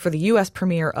was for the U.S.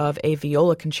 premiere of a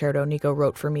viola concerto Nico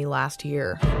wrote for me last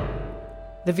year.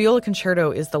 The viola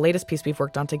concerto is the latest piece we've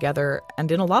worked on together,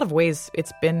 and in a lot of ways,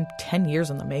 it's been 10 years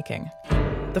in the making.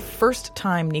 The first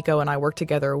time Nico and I worked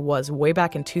together was way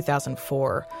back in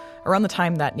 2004, around the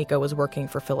time that Nico was working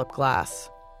for Philip Glass.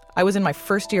 I was in my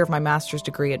first year of my master's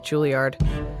degree at Juilliard,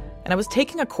 and I was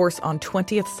taking a course on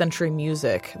 20th century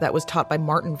music that was taught by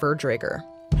Martin Verdrager.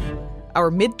 Our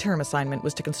midterm assignment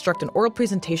was to construct an oral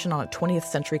presentation on a 20th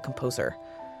century composer.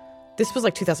 This was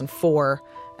like 2004,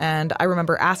 and I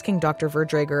remember asking Dr.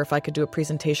 Verdrager if I could do a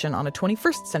presentation on a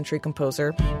 21st century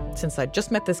composer, since I'd just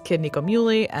met this kid, Nico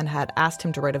Muhly, and had asked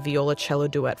him to write a viola-cello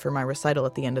duet for my recital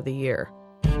at the end of the year.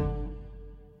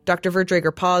 Dr.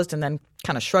 Verdrager paused and then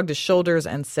kind of shrugged his shoulders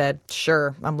and said,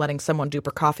 sure, I'm letting someone do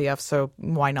Prokofiev, so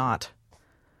why not?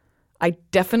 I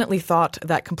definitely thought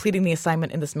that completing the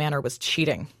assignment in this manner was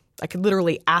cheating. I could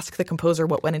literally ask the composer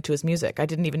what went into his music. I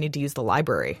didn't even need to use the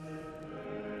library.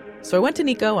 So I went to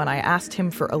Nico and I asked him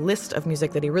for a list of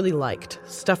music that he really liked,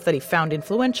 stuff that he found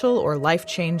influential or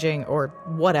life-changing or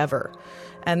whatever.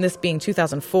 And this being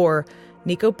 2004,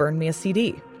 Nico burned me a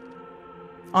CD.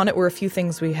 On it were a few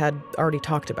things we had already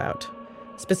talked about,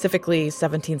 specifically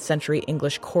 17th century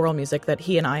English choral music that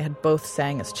he and I had both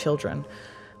sang as children.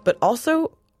 But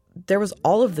also, there was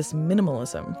all of this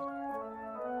minimalism.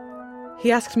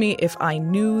 He asked me if I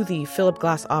knew the Philip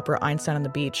Glass opera Einstein on the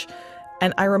Beach,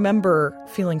 and I remember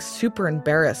feeling super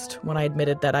embarrassed when I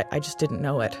admitted that I just didn't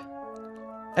know it.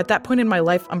 At that point in my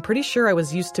life, I'm pretty sure I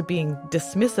was used to being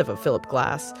dismissive of Philip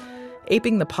Glass,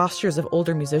 aping the postures of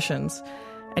older musicians,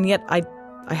 and yet I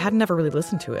hadn't ever really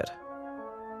listened to it.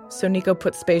 So Nico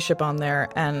put Spaceship on there,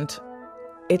 and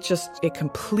it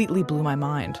completely blew my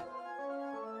mind.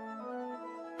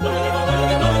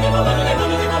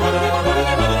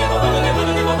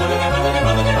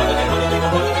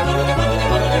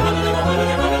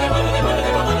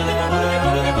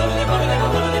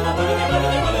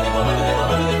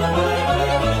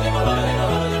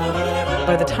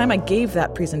 By the time I gave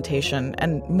that presentation,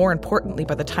 and more importantly,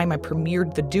 by the time I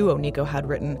premiered the duo Nico had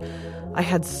written, I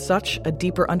had such a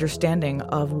deeper understanding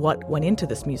of what went into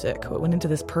this music, what went into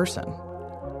this person.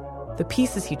 The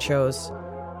pieces he chose,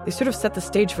 they sort of set the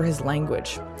stage for his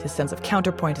language, his sense of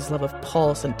counterpoint, his love of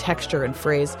pulse and texture and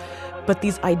phrase. But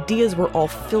these ideas were all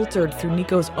filtered through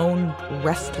Nico's own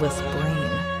restless brain.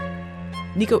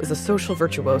 Nico is a social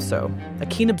virtuoso, a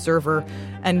keen observer,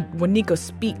 and when Nico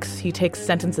speaks, he takes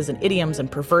sentences and idioms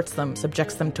and perverts them,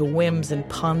 subjects them to whims and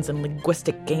puns and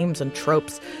linguistic games and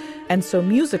tropes. And so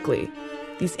musically,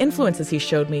 these influences he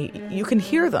showed me, you can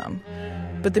hear them.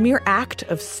 But the mere act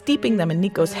of steeping them in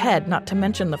Nico's head, not to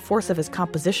mention the force of his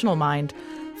compositional mind,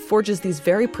 forges these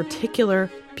very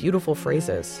particular, beautiful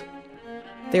phrases.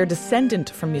 They are descendant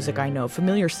from music I know,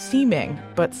 familiar seeming,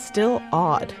 but still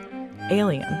odd,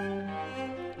 alien.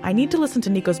 I need to listen to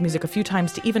Nico's music a few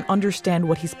times to even understand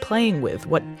what he's playing with,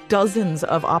 what dozens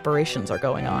of operations are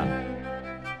going on.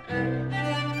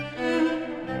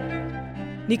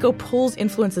 Nico pulls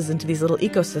influences into these little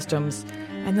ecosystems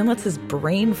and then lets his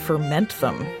brain ferment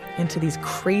them into these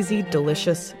crazy,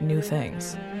 delicious new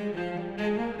things.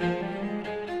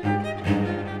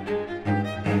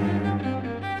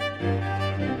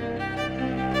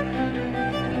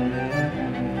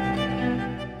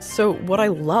 So what I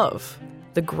love,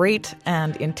 the great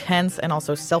and intense and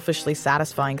also selfishly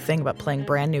satisfying thing about playing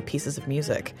brand new pieces of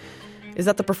music, is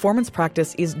that the performance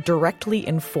practice is directly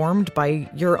informed by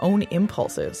your own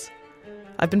impulses.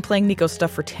 I've been playing Nico's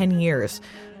stuff for 10 years,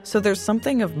 so there's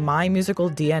something of my musical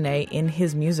DNA in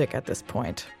his music at this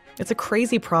point. It's a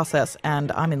crazy process,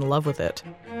 and I'm in love with it.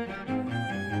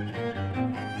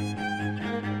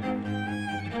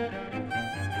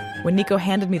 When Nico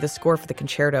handed me the score for the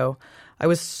concerto, I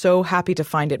was so happy to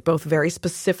find it both very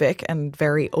specific and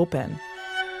very open.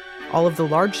 All of the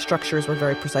large structures were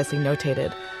very precisely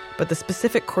notated, but the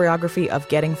specific choreography of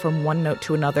getting from one note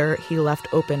to another, he left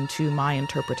open to my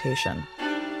interpretation.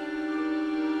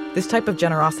 This type of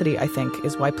generosity, I think,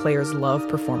 is why players love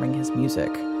performing his music.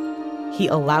 He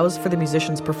allows for the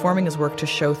musicians performing his work to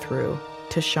show through,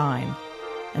 to shine,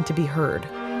 and to be heard.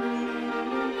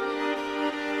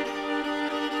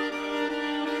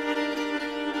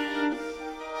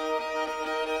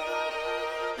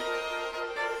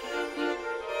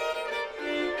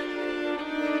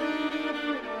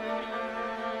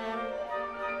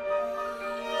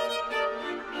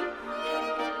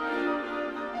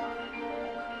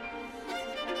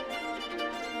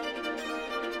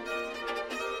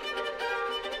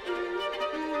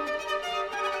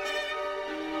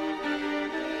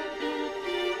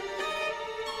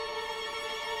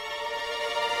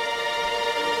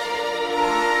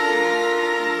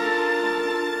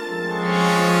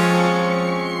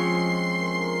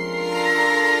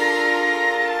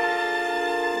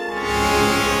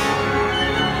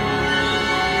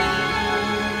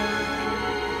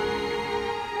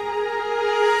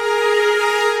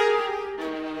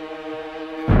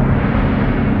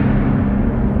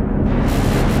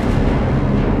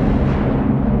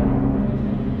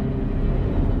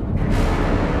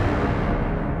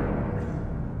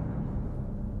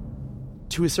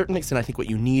 To a certain extent, I think what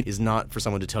you need is not for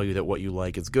someone to tell you that what you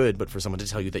like is good, but for someone to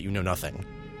tell you that you know nothing.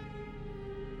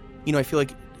 You know, I feel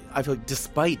like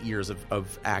despite years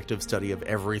of active study of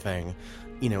everything,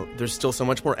 you know, there's still so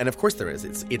much more. And of course there is.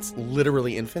 It's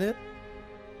literally infinite.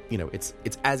 You know, it's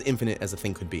as infinite as a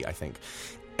thing could be, I think.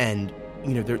 And,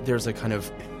 you know, there's a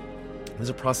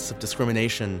process of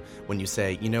discrimination when you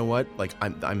say, you know what, like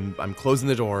I'm closing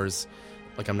the doors.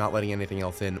 Like, I'm not letting anything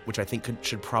else in, which I think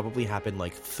should probably happen,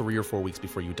 like, 3 or 4 weeks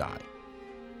before you die.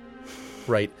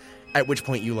 Right? At which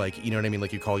point you, like, you know what I mean?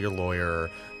 Like, you call your lawyer,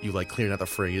 you, like, clear out the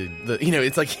fridge. You know,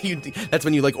 it's like, that's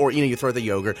when you, like, or, you know, you throw the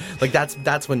yogurt. Like,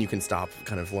 that's when you can stop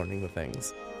kind of learning the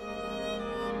things.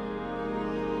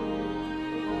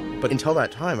 But until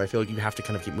that time, I feel like you have to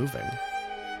kind of keep moving.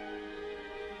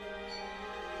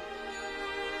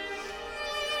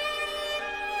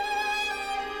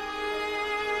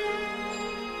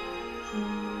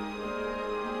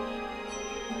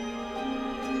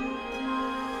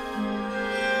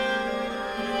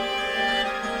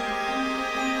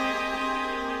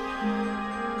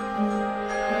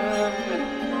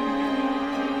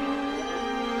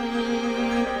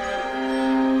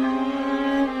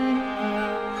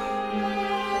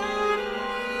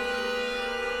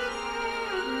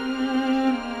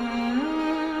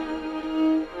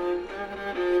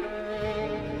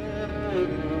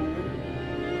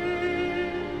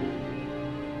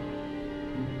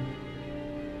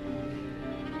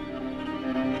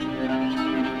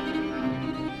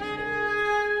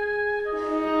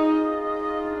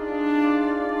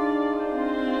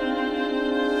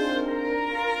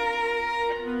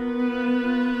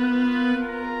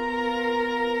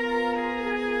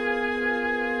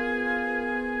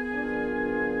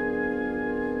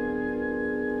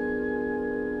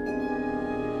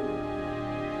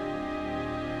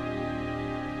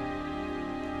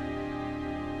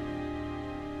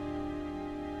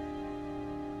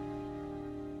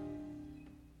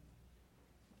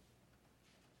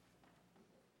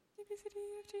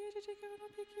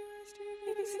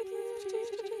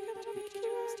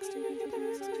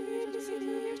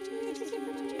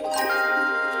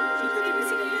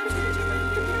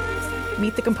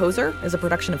 Meet the Composer is a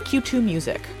production of Q2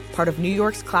 Music, part of New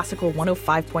York's classical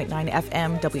 105.9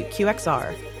 FM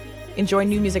WQXR. Enjoy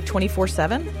new music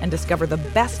 24/7 and discover the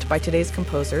best by today's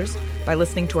composers by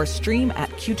listening to our stream at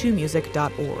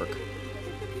q2music.org.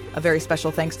 A very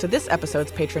special thanks to this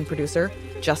episode's patron producer,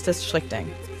 Justice Schlichting.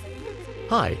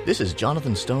 Hi, this is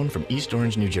Jonathan Stone from East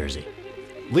Orange, New Jersey.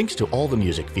 Links to all the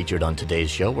music featured on today's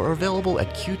show are available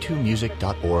at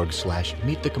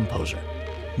q2music.org/Meet the Composer.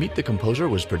 Meet the Composer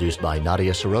was produced by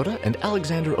Nadia Sirota and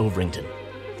Alexander Overington.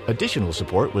 Additional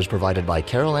support was provided by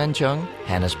Carol Ann Chung,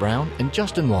 Hannes Brown, and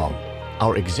Justin Long.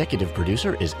 Our executive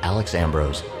producer is Alex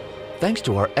Ambrose. Thanks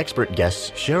to our expert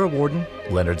guests Shara Warden,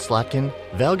 Leonard Slatkin,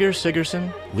 Valgir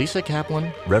Sigerson, Lisa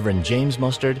Kaplan, Reverend James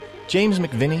Mustard, James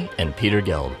McVinney, and Peter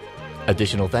Gelb.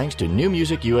 Additional thanks to New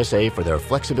Music USA for their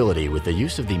flexibility with the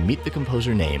use of the Meet the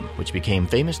Composer name, which became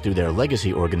famous through their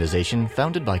legacy organization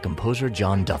founded by composer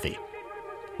John Duffy.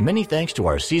 Many thanks to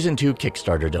our Season 2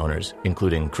 Kickstarter donors,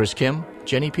 including Chris Kim,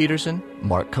 Jenny Peterson,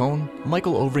 Mark Cohn,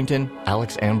 Michael Overington,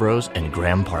 Alex Ambrose, and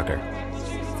Graham Parker.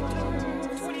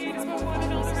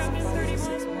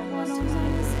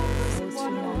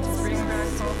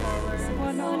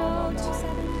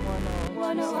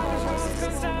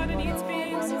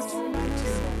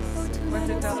 Went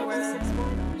to Delaware,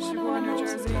 New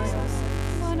Jersey,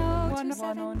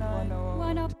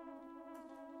 107.1.